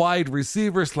planet, wide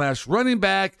receiver / running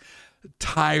back,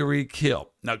 Tyreek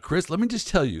Hill. Now, Chris, let me just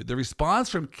tell you, the response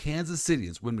from Kansas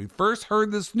Cityans when we first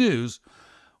heard this news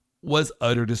was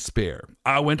utter despair.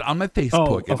 I went on my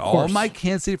Facebook, and all my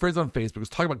Kansas City friends on Facebook was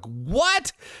talking about,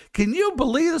 what? Can you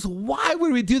believe this? Why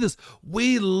would we do this?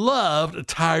 We loved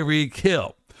Tyreek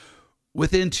Hill.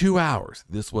 Within 2 hours,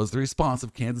 this was the response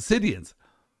of Kansas Cityans.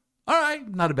 All right,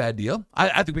 not a bad deal.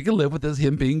 I think we can live with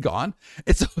him being gone.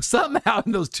 And so somehow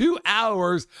in those 2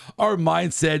 hours, our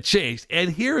mindset changed.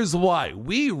 And here's why.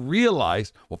 We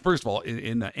realized, well, first of all,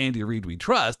 in Andy Reid we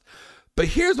trust, but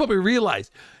here's what we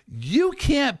realized. You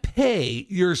can't pay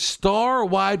your star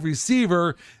wide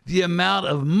receiver the amount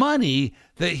of money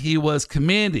that he was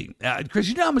commanding. Chris,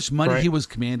 you know how much money he was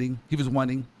commanding? He was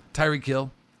wanting, Tyreek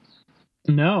Hill?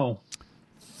 No.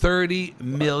 $30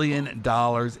 million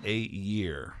a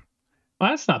year. Well,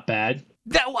 that's not bad.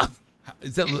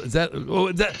 Is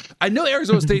that? I know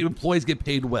Arizona State employees get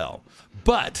paid well,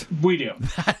 but we do.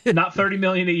 Not $30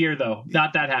 million a year, though.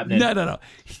 Not that happening. No.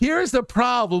 Here's the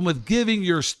problem with giving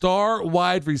your star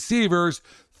wide receivers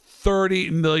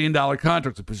 $30 million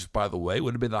contracts, which, by the way,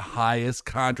 would have been the highest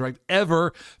contract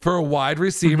ever for a wide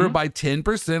receiver by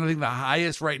 10%. I think the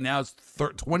highest right now is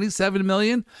 $27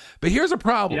 million. But here's a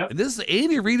problem. And this is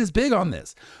Andy Reid is big on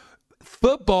this.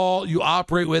 Football, you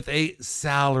operate with a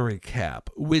salary cap,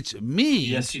 which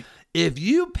means if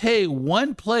you pay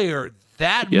one player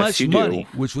that much money,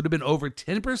 which would have been over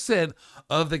 10%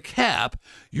 of the cap,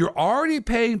 you're already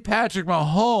paying Patrick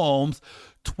Mahomes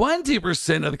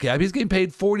 20% of the cap. He's getting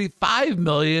paid $45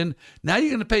 million. Now you're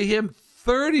going to pay him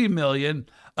 $30 million.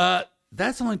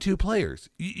 That's only 2 players.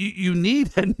 You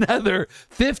need another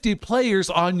 50 players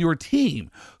on your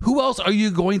team. Who else are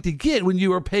you going to get when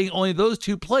you are paying only those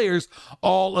 2 players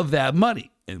all of that money?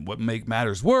 And what makes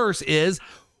matters worse is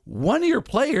one of your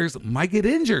players might get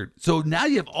injured. So now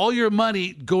you have all your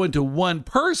money going to one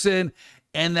person,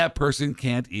 and that person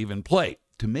can't even play.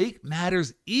 To make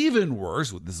matters even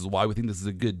worse, this is why we think this is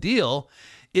a good deal,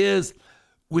 is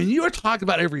when you are talking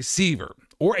about a receiver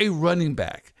or a running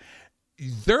back,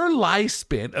 their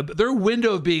lifespan, their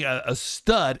window of being a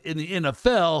stud in the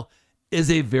NFL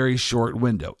is a very short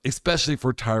window, especially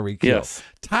for Tyreek Hill.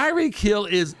 Tyreek Hill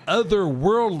is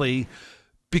otherworldly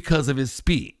because of his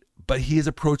speed, but he is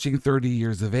approaching 30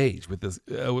 years of age with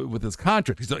this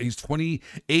contract. He's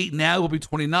 28 now, will be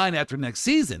 29 after next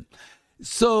season.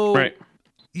 So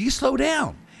you slow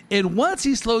down. And once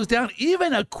he slows down,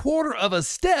 even a quarter of a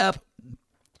step,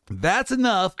 that's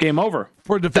enough. Game over.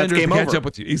 For defenders to catch up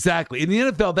with you. Exactly. In the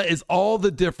NFL, that is all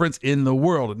the difference in the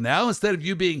world. Now, instead of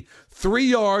you being 3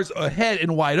 yards ahead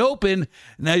and wide open,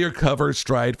 now you're covered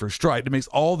stride for stride. It makes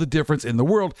all the difference in the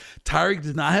world. Tyreek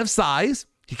does not have size.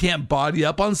 He can't body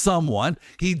up on someone.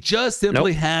 He just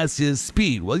simply has his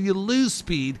speed. Well, you lose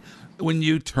speed when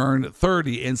you turn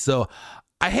 30. And so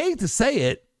I hate to say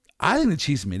it, I think the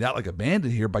Chiefs made out like a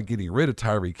bandit here by getting rid of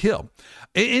Tyreek Hill.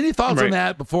 Any thoughts on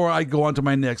that before I go on to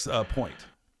my next point?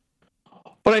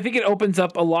 But I think it opens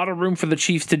up a lot of room for the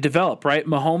Chiefs to develop, right?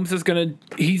 Mahomes is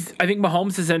I think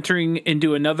Mahomes is entering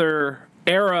into another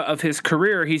era of his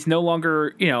career. He's no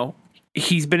longer,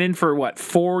 he's been in for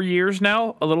 4 years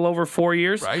now, a little over 4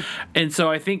 years. Right. And so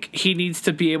I think he needs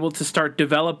to be able to start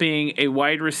developing a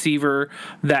wide receiver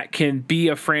that can be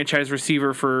a franchise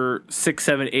receiver for 6,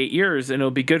 7, 8 years. And it'll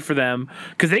be good for them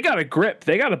because they got a grip.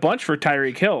 They got a bunch for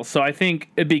Tyreek Hill. So I think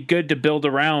it'd be good to build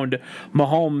around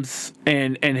Mahomes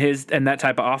and that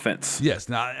type of offense. Yes.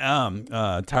 Now,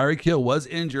 Tyreek Hill was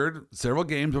injured several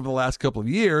games over the last couple of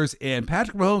years, and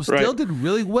Patrick Mahomes still did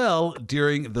really well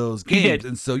during those games. He did.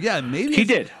 And so, maybe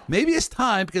Maybe it's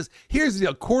time, because here's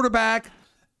the quarterback.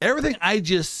 Everything I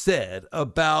just said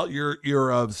about your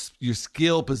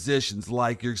skill positions,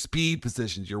 like your speed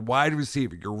positions, your wide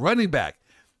receiver, your running back,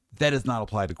 That does not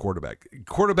apply to quarterback.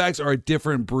 Quarterbacks are a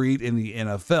different breed in the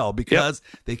NFL because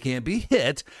they can't be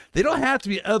hit. They don't have to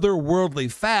be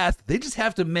otherworldly fast. They just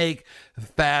have to make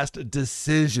fast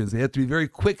decisions. They have to be very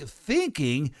quick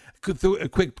thinking, through a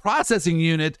quick processing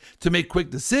unit to make quick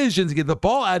decisions, get the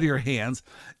ball out of your hands,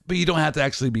 but you don't have to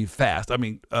actually be fast. I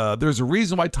mean, there's a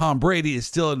reason why Tom Brady is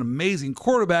still an amazing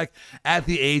quarterback at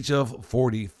the age of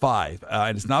 45.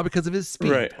 And it's not because of his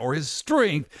speed or his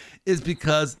strength. It's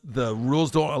because the rules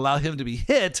don't allow him to be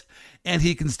hit, and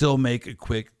he can still make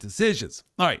quick decisions.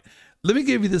 All right, let me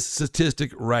give you this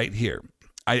statistic right here.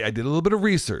 I did a little bit of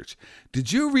research.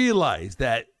 Did you realize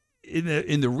that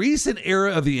in the recent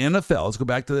era of the NFL, let's go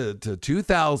back to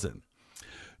 2000,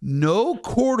 no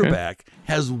quarterback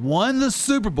has won the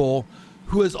Super Bowl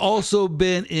who has also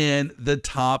been in the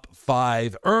top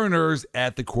 5 earners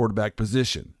at the quarterback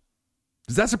position?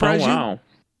 Does that surprise you?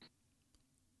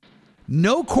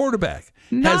 No quarterback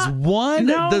has won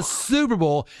the Super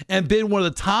Bowl and been one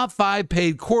of the top 5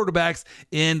 paid quarterbacks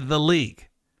in the league.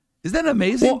 Is that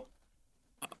amazing? Well,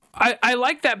 I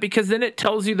like that because then it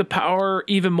tells you the power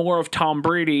even more of Tom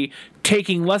Brady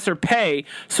taking lesser pay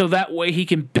so that way he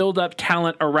can build up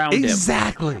talent around him.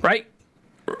 Exactly. Right?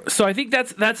 So I think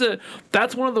that's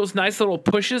one of those nice little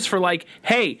pushes for like,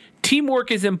 hey, teamwork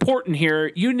is important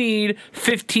here. You need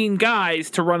 15 guys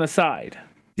to run aside.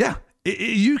 Yeah.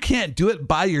 You can't do it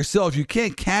by yourself. You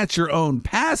can't catch your own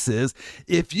passes.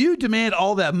 If you demand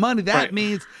all that money, that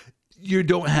means you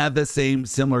don't have the same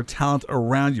similar talent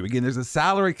around you. Again, there's a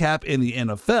salary cap in the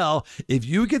NFL. If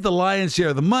you get the lion's share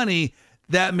of the money,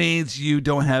 that means you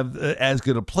don't have as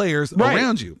good of players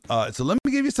around you. So let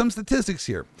me give you some statistics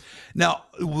here. Now,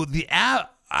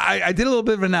 I did a little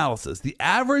bit of analysis. The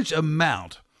average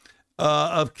amount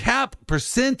of cap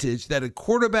percentage that a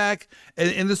quarterback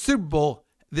in the Super Bowl,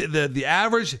 the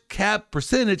average cap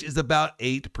percentage is about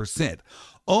 8%.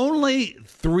 Only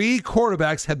 3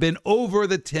 quarterbacks have been over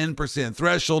the 10%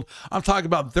 threshold. I'm talking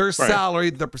about their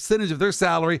salary, the percentage of their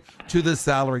salary to the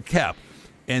salary cap.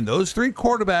 And those 3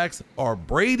 quarterbacks are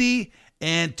Brady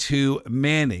and 2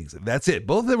 Mannings. That's it.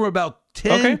 Both of them were about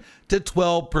 10 to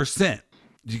 12%.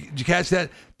 Did you catch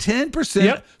that? 10%.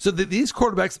 Yep. So that these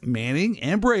quarterbacks, Manning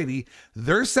and Brady,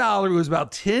 their salary was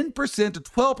about 10% to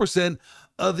 12%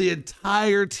 of the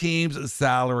entire team's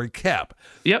salary cap.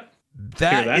 Yep.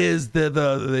 That is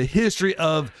the history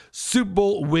of Super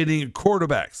Bowl winning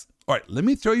quarterbacks. All right, let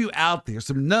me throw you out there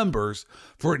some numbers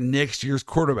for next year's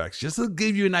quarterbacks, just to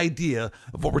give you an idea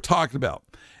of what we're talking about.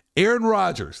 Aaron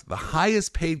Rodgers, the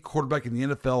highest paid quarterback in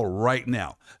the NFL right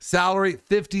now. Salary,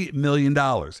 $50 million.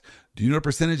 Do you know what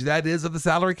percentage that is of the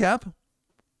salary cap?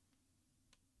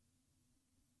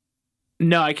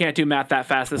 No, I can't do math that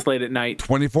fast this late at night.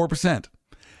 24%.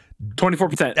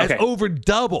 24%. That's over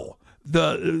double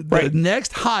the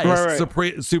next highest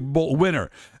Super Bowl winner.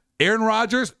 Aaron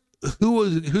Rodgers,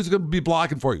 who's going to be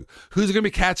blocking for you? Who's going to be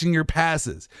catching your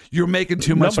passes? You're making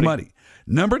too much money.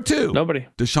 Number 2, nobody.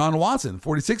 Deshaun Watson,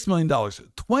 $46 million,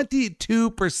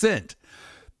 22%.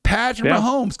 Patrick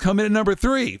Mahomes coming in at number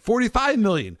 3, $45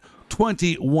 million,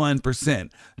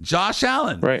 21%. Josh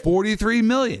Allen, $43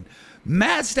 million.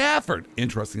 Matt Stafford,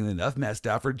 interestingly enough, Matt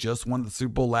Stafford just won the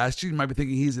Super Bowl last year. You might be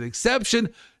thinking he's an exception.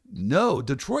 No,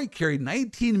 Detroit carried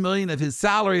 $19 million of his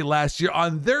salary last year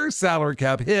on their salary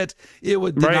cap hit. It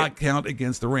did not count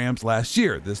against the Rams last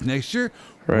year. This next year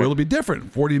will be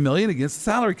different. $40 million against the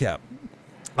salary cap.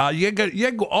 You got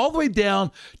to go all the way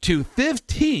down to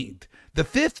 15th. The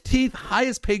 15th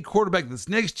highest paid quarterback this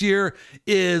next year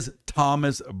is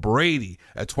Thomas Brady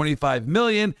at $25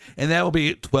 million, and that will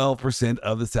be 12%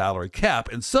 of the salary cap.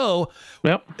 And so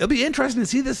it'll be interesting to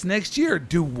see this next year.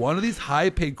 Do one of these high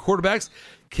paid quarterbacks,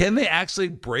 can they actually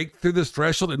break through this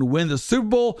threshold and win the Super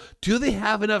Bowl? Do they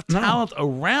have enough talent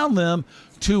around them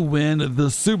to win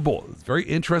the Super Bowl? It's very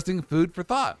interesting food for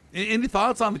thought. Any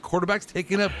thoughts on the quarterbacks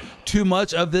taking up too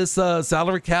much of this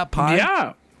salary cap pie?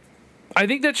 Yeah. I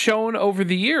think that's shown over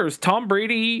the years. Tom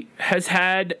Brady has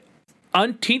had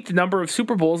umpteenth number of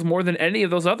Super Bowls more than any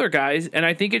of those other guys, and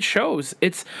I think it shows.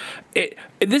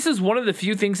 This is one of the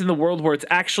few things in the world where it's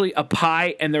actually a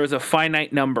pie and there's a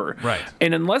finite number. Right.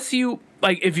 And unless you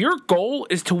if your goal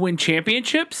is to win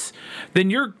championships,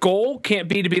 then your goal can't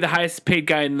be to be the highest paid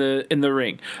guy in the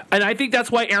ring. And I think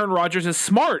that's why Aaron Rodgers is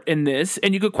smart in this,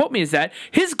 and you could quote me as that.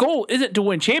 His goal isn't to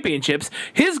win championships.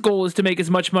 His goal is to make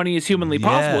as much money as humanly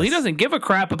possible. He doesn't give a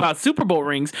crap about Super Bowl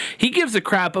rings. He gives a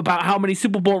crap about how many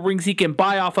Super Bowl rings he can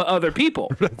buy off of other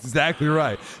people. That's exactly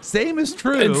right. Same is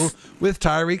true with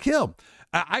Tyreek Hill.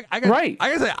 I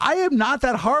gotta say, I am not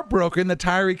that heartbroken that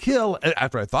Tyreek Hill,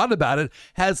 after I thought about it,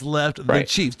 has left the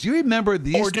Chiefs. Do you remember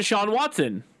these? Or Deshaun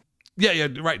Watson. Yeah,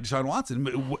 right. Deshaun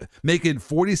Watson making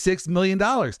 $46 million.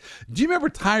 Do you remember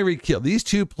Tyreek Hill? These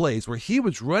two plays where he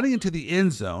was running into the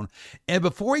end zone, and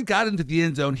before he got into the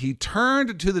end zone, he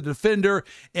turned to the defender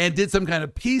and did some kind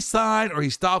of peace sign, or he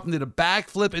stopped and did a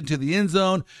backflip into the end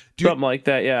zone. Something like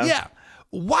that, yeah. Yeah.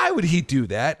 Why would he do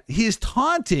that? He is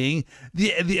taunting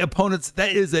the opponents. That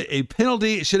is a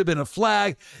penalty. It should have been a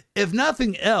flag. If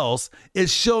nothing else,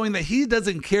 it's showing that he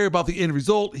doesn't care about the end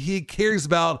result. He cares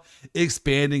about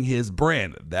expanding his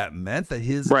brand. That meant that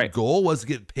his goal was to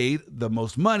get paid the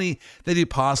most money that he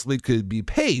possibly could be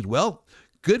paid. Well,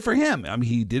 good for him. I mean,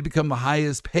 he did become the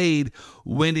highest paid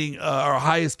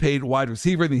highest paid wide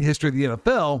receiver in the history of the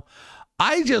NFL.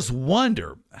 I just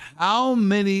wonder how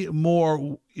much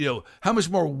more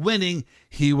winning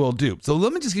he will do. So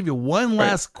let me just give you one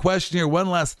last question here, one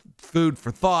last food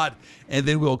for thought, and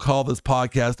then we'll call this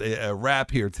podcast a wrap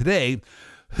here today.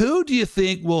 Who do you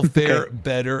think will fare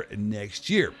better next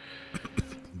year?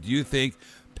 Do you think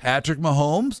Patrick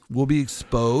Mahomes will be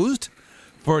exposed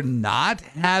for not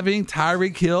having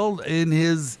Tyreek Hill in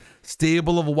his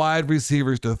stable of wide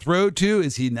receivers to throw to?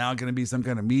 Is he now going to be some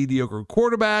kind of mediocre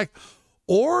quarterback?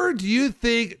 Or do you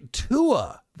think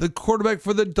Tua, the quarterback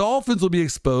for the Dolphins, will be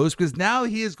exposed because now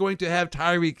he is going to have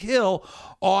Tyreek Hill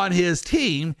on his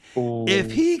team? Ooh.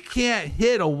 If he can't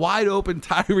hit a wide open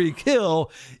Tyreek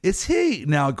Hill, is he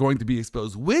now going to be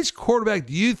exposed? Which quarterback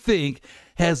do you think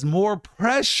has more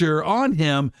pressure on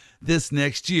him this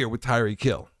next year with Tyreek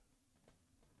Hill?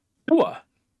 Tua.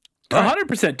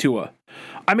 100% Tua.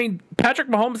 I mean, Patrick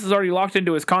Mahomes is already locked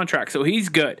into his contract, so he's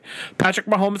good. Patrick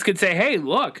Mahomes could say, hey,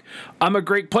 look, I'm a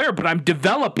great player, but I'm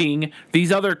developing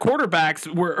these other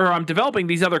quarterbacks, or I'm developing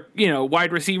these other,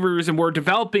 wide receivers, and we're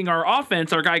developing our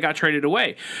offense. Our guy got traded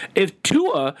away. If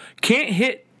Tua can't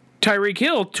hit Tyreek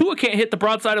Hill, Tua can't hit the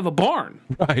broadside of a barn.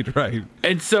 Right.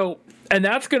 And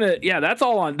that's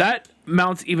all on that.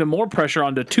 Mounts even more pressure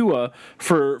onto Tua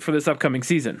for this upcoming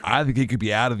season. I think he could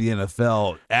be out of the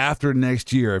NFL after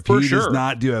next year if he does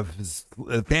not do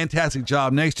a fantastic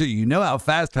job next year. You know how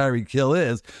fast Tyreek Hill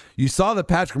is. You saw that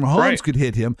Patrick Mahomes could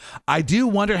hit him. I do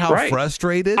wonder how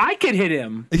frustrated. I could hit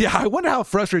him. Yeah, I wonder how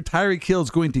frustrated Tyreek Hill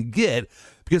is going to get.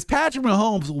 Because Patrick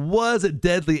Mahomes was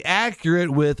deadly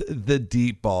accurate with the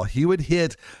deep ball. He would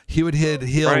hit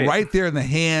Hill right there in the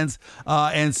hands.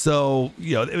 And so,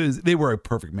 they were a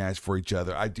perfect match for each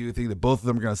other. I do think that both of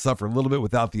them are going to suffer a little bit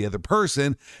without the other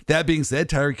person. That being said,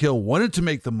 Tyreek Hill wanted to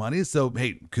make the money. So,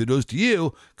 hey, kudos to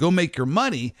you. Go make your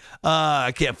money.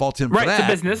 I can't fault him for that. Right, it's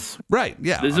a business. Right,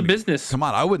 yeah. It's a business. Come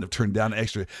on, I wouldn't have turned down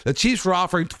extra. The Chiefs were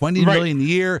offering $20 million a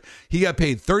year. He got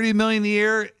paid $30 million a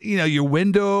year. Your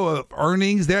window of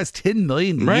earnings that's $10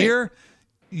 million a year.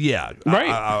 Yeah,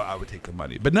 I would take the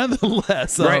money, but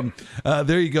nonetheless,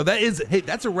 there you go.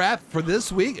 That's a wrap for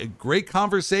this week. Great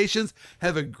conversations.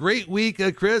 Have a great week,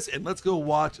 Chris, and let's go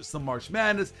watch some March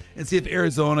Madness and see if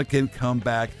Arizona can come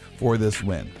back for this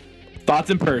win. Thoughts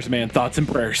and prayers, man. Thoughts and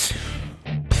prayers.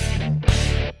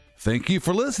 Thank you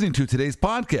for listening to today's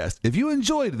podcast. If you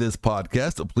enjoyed this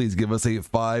podcast, please give us a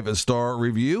 5-star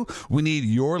review. We need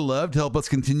your love to help us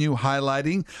continue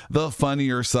highlighting the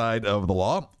funnier side of the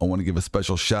law. I want to give a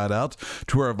special shout out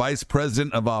to our Vice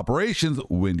President of Operations,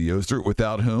 Wendy Oster,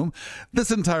 without whom this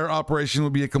entire operation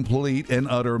would be a complete and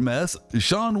utter mess.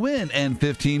 Sean Wynn and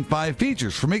 15-5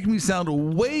 Features for making me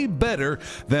sound way better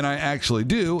than I actually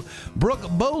do. Brooke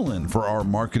Bolin for our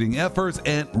marketing efforts,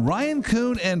 and Ryan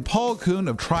Kuhn and Paul Kuhn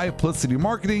of Triplicity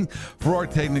Marketing for our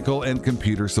technical and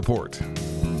computer support.